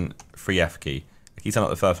station, free F key. The key's not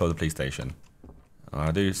the first floor of the police station.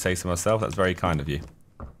 I do say so myself, that's very kind of you.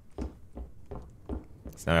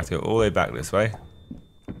 So now I have to go all the way back this way.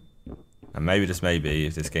 And maybe, just maybe,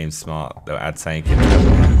 if this game's smart, they'll add saying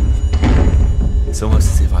it's almost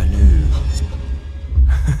as if I knew.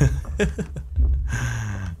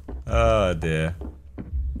 Oh dear.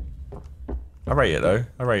 I rate it though,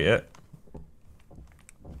 I rate it.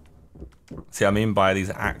 See what I mean by these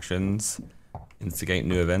actions instigate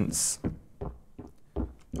new events.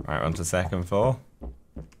 Right, we're on to the 2nd floor.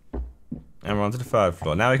 And we're on to the 3rd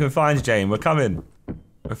floor. Now we can find you, Jane. We're coming.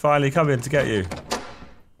 We're finally coming to get you.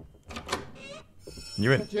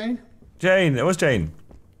 You're in. Jane? Jane, it was Jane.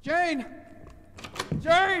 Jane!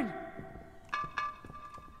 Jane!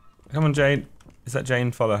 Come on, Jane. Is that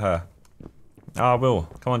Jane? Follow her. Oh, I will.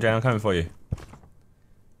 Come on, Jane. I'm coming for you.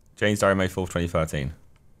 Jane's Diary, May 4th, 2013.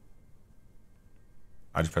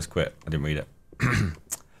 I just pressed quit. I didn't read it.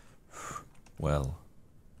 Well.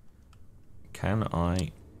 Can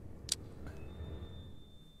I...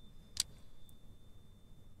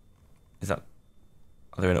 Is that...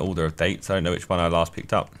 Are there an order of dates? I don't know which one I last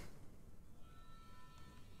picked up.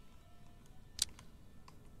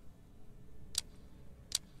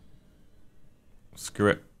 Screw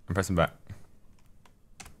it. I'm pressing back.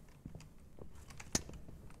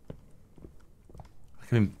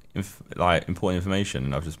 Like important information,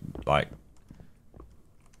 and I've just like.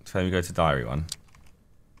 So let me go to diary one.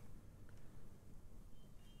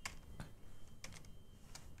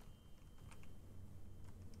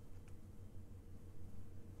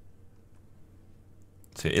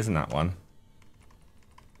 So it isn't that one.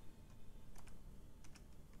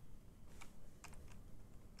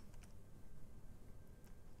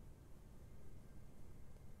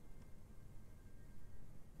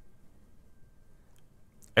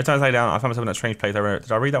 Every time I lay down, I find myself in that strange place.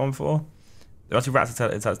 Did I read that one before? There must be rats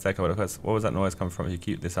inside Zerkaa. What was that noise coming from? If you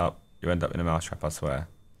keep this up, you end up in a mouse trap, I swear.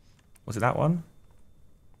 Was it that one?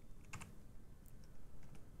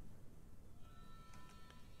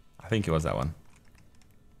 I think it was that one.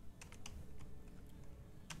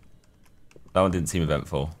 That one didn't seem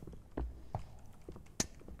eventful.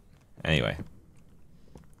 Anyway.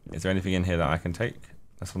 Is there anything in here that I can take?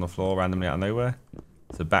 That's on the floor randomly out of nowhere.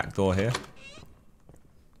 There's a back door here.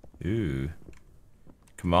 Ooh.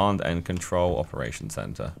 Command and Control Operation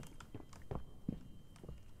Center.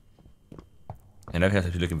 And everything else,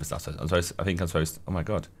 to be looking for stuff. So I think I'm supposed to, oh my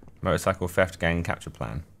god. Motorcycle theft gang capture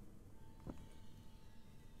plan.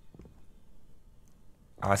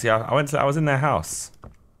 I see. I was in their house.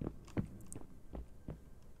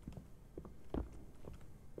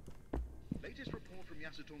 Latest report from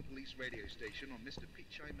Yasaton Police radio station on Mr.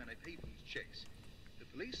 Pichai Manipapu's chase. The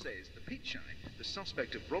police says the Pichai, the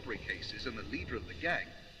suspect of robbery cases and the leader of the gang,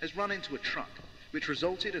 has run into a truck, which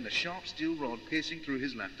resulted in a sharp steel rod piercing through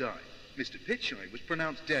his left eye. Mr. Pichai was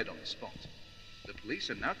pronounced dead on the spot. The police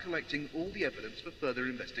are now collecting all the evidence for further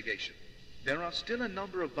investigation. There are still a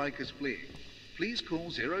number of bikers fleeing. Please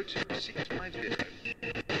call 02650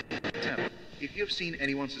 if you have seen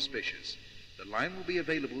anyone suspicious. The line will be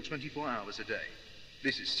available 24 hours a day.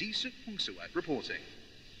 This is Sisuk Pungsuat reporting.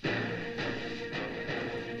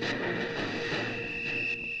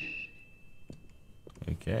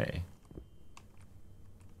 Okay.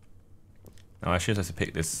 Now I should have to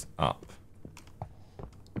pick this up.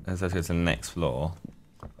 Let's go to the next floor.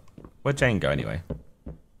 Where'd Jane go anyway?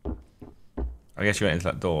 I guess she went into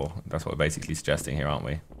that door. That's what we're basically suggesting here, aren't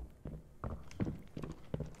we?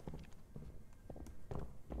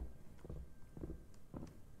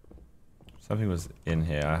 Something was in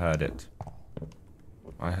here. I heard it.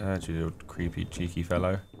 I heard you, little creepy, cheeky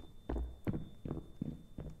fellow.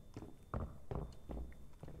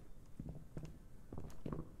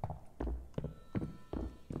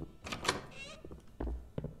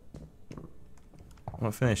 I'm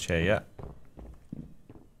not finished here yet.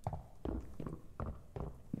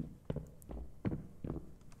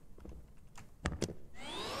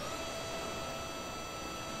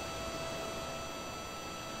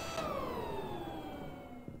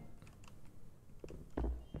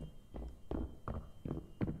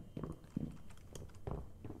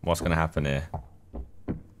 What's going to happen here?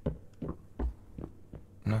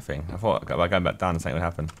 Nothing. I thought by going back down, something would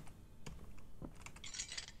happen.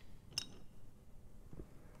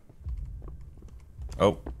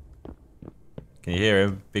 Oh. Can you hear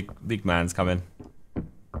him? Big man's coming. Yeah,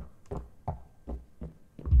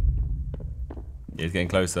 he's getting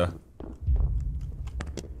closer.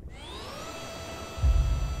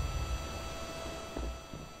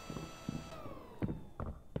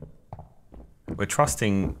 We're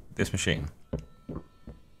trusting this machine. I feel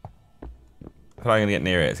like I'm gonna get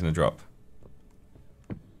near it, it's gonna drop.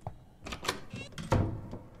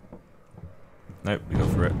 Nope, we go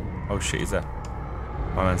for it. Oh shit, he's there.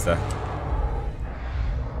 My man's there.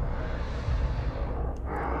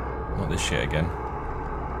 Not this shit again.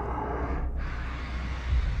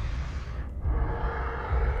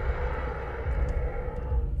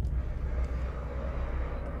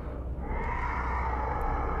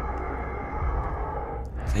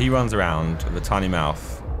 So he runs around with a tiny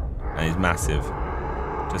mouth and he's massive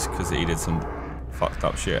just because he did some fucked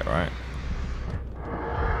up shit, right?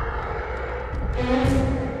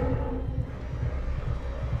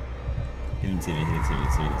 He didn't see me, he didn't see me, he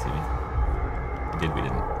didn't see me, he didn't see me. He did, we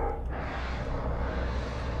didn't.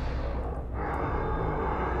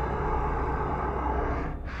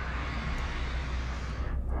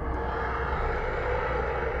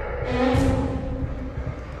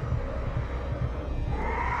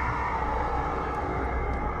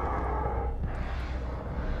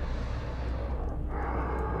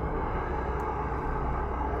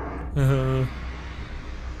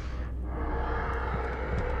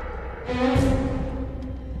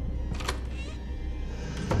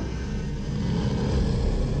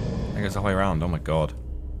 I guess the way around, oh my god.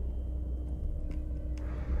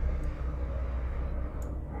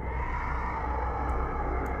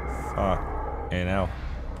 Fuck, hell.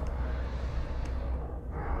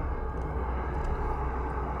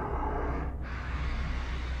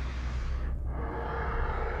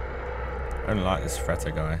 I don't like this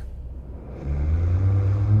Fretta guy.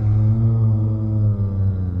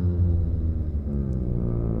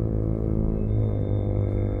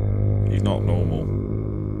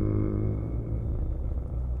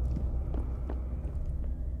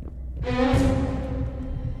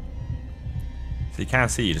 So he can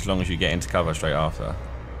see you as long as you get into cover straight after.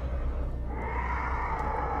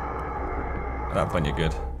 At that point, you're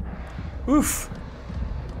good. Oof!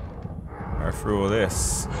 Go through all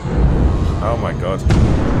this. Oh my god.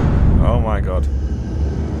 Oh my god.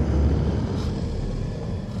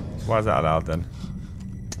 Why is that allowed then?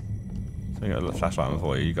 So you got a little flashlight on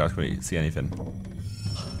for you. You guys couldn't see anything.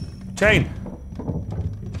 Jane!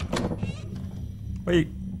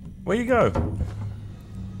 Where you go?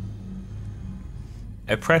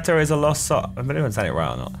 A predator is a lost soul. I don't know if I'm saying it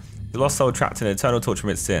right or not. The lost soul trapped in an eternal torture from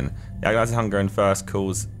its sin. The agonizing hunger and thirst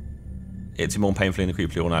cause it to mourn painfully and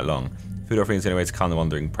creepily all night long. Food offerings is the only way to calm the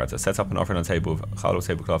wandering predator. Set up an offering on a table with a colourful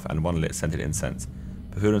tablecloth and one lit scented incense.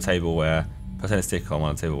 Put food on a table where put a stick on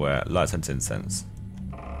one table where light scented incense.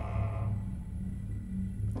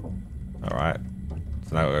 Alright.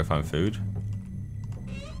 So now we'll go find food.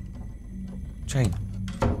 Jane.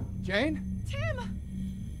 Jane? Tim!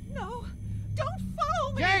 No! Don't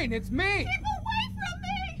follow me! Jane, it's me! Keep away from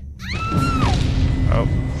me! Oh.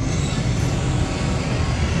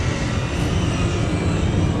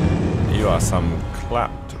 You are some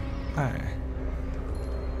clapped. Hey.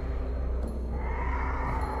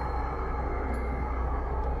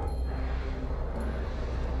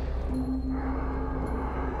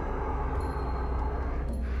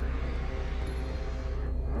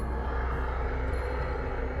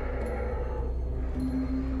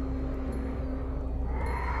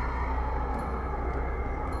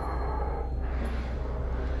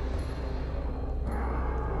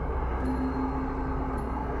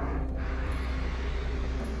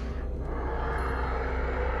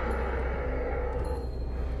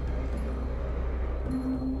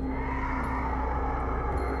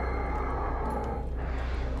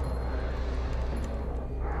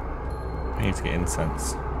 I need to get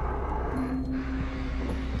incense.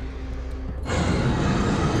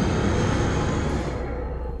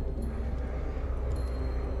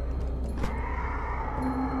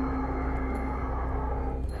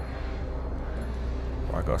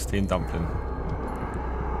 Oh, I got a steamed dumpling.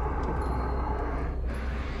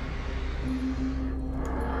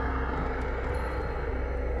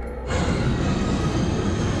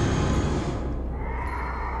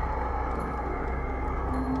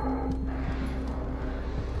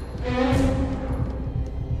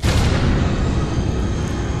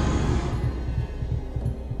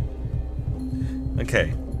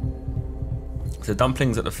 Okay. So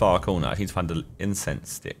dumplings at the far corner. I need to find an incense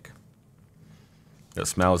stick that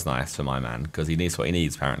smells nice for my man, because he needs what he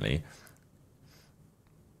needs apparently.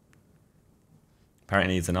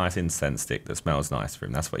 Apparently he needs a nice incense stick that smells nice for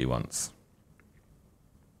him. That's what he wants.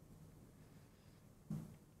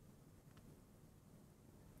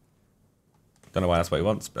 Don't know why that's what he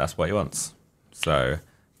wants, but that's what he wants. So,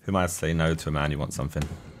 who am I to say no to a man who wants something?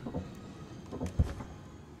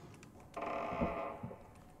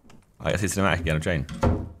 I guess it's cinematic again of Jane.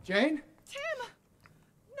 Jane? Tim!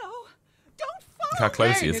 No! Don't follow Look how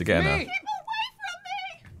close he is to getting her. me! Keep away from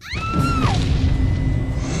me!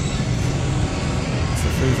 So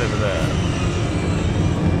food's over there.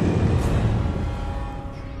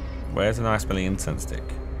 Where's a nice smelling incense stick?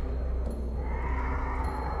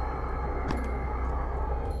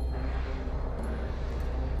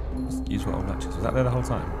 Use what old matches. Was that there the whole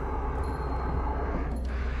time?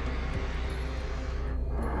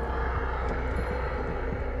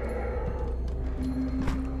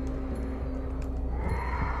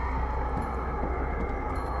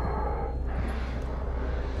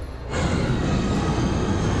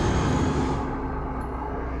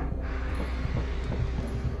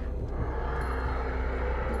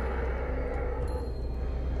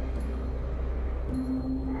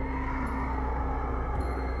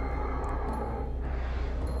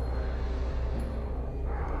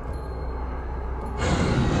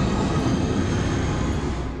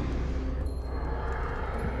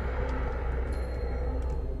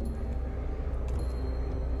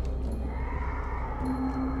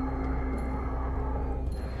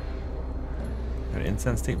 An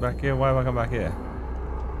incense stick back here? Why have I come back here?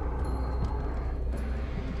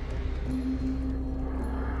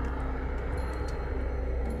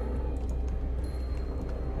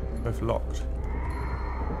 Both locked.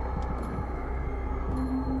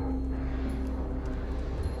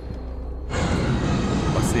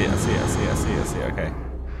 I see it, I see it, I see it, I see it, I see it, okay.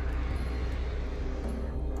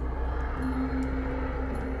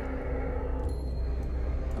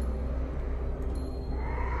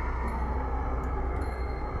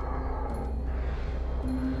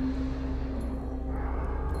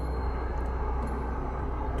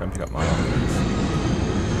 Don't pick up my arm, please.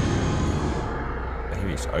 He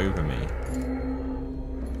reached over me.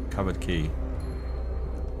 Covered key.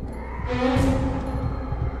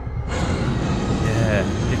 Yeah,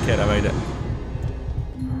 dickhead, I made it.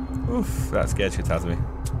 Oof, that scared shit out of me.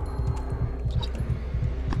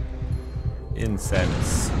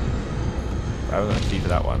 Incense. I was gonna keep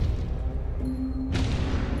that one.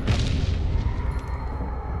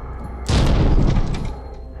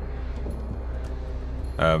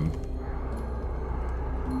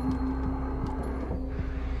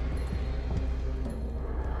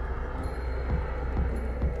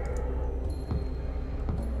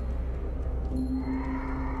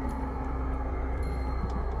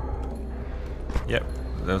 Yep.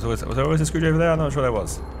 Was there always a screwdriver there? I'm not sure there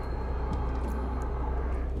was.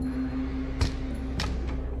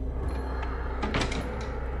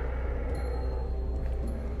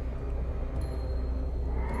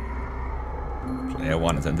 Player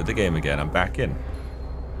 1 has entered the game again. I'm back in.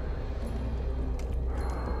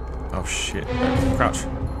 Oh shit. Crouch.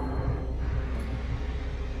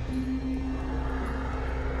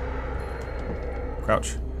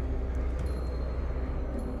 Crouch.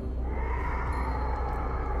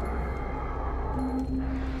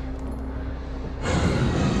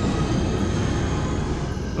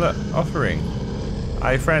 Look, offering.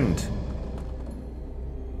 Hi, friend.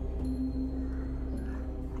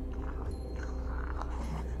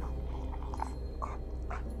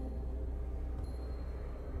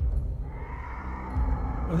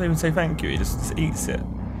 Doesn't even say thank you, he just eats it.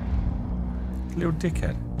 Little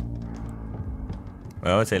dickhead.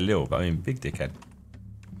 Well, I'd say little, but I mean big dickhead.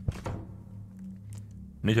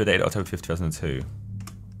 New to a date October 5th, 2002.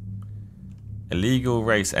 Illegal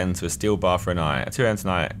race ends with a steel bar for an eye. 2 a.m.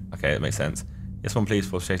 tonight. Okay, that makes sense. Yes, one police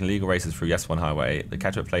force chasing illegal races through Yes One Highway. The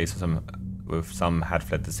catch-up place with some had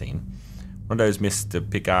fled the scene. One of those missed the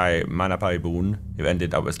Pikai Manapai who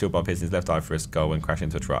ended up with a steel bar piercing his left eye for his skull when crashing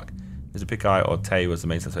into a truck. Mr. Pikai or Tay was the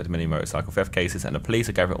main suspect in many motorcycle theft cases, and the police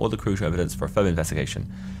are gathering all the crucial evidence for a further investigation.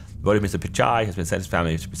 The body of Mr. Pichai has been sent to his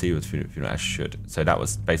family to proceed with the funeral as should. So that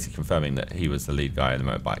was basically confirming that he was the lead guy in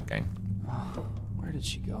the motorbike gang. Oh, where did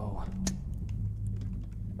she go?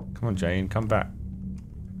 Come on, Jane, come back.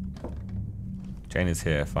 Jane is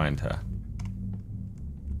here, find her.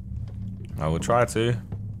 I will try to.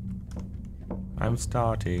 I'm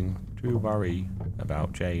starting to worry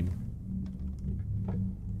about Jane.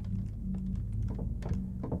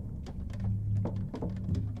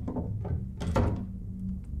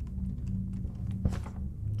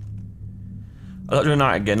 I got during the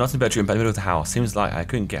night again, not in the bedroom, but in the middle of the house. Seems like I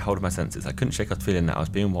couldn't get hold of my senses. I couldn't shake off the feeling that I was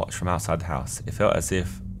being watched from outside the house. It felt as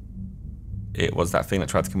if it was that thing that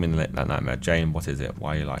tried to come in that nightmare. Jane, what is it?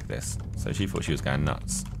 Why are you like this? So she thought she was going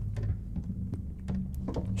nuts.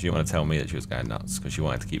 She didn't want to tell me that she was going nuts because she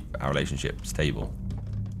wanted to keep our relationship stable.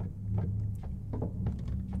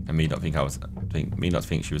 And me not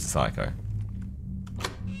think she was a psycho.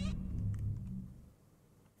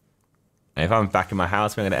 And if I'm back in my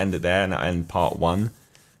house, we're going to end it there and that'll end part 1.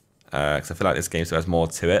 Because I feel like this game still has more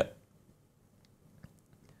to it.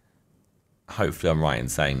 Hopefully I'm right in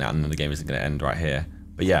saying that, and then the game isn't going to end right here.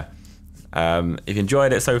 But yeah, if you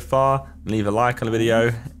enjoyed it so far, leave a like on the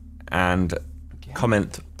video and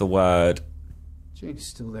comment the word Jane's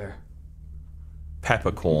still there.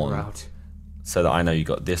 peppercorn so that I know you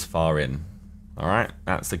got this far in. Alright,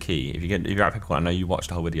 that's the key. If you're at peppercorn, I know you watched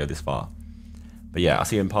the whole video this far. But yeah, I'll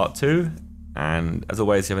see you in part 2. And as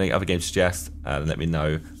always, if you have any other games to suggest, let me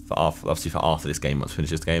know for after this game, once I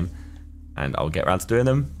finish this game. And I'll get around to doing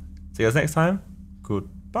them. See you guys next time.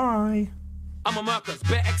 Goodbye. I'm a Mercus,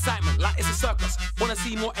 bare excitement, like it's a circus. Wanna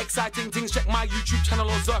see more exciting things? Check my YouTube channel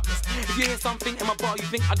or Zerkaa. If you hear something in my bar you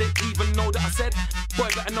think I didn't even know that I said, boy,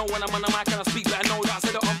 better know when I'm on the mic and I speak, better know that I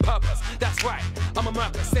said it on purpose. That's right, I'm a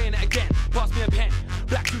Mercus, saying it again. Pass me a pen.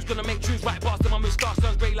 Black tunes gonna make tunes right past my moustache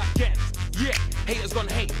turns grey like Ken. Yeah, haters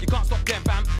gonna hate, you can't stop them, fam.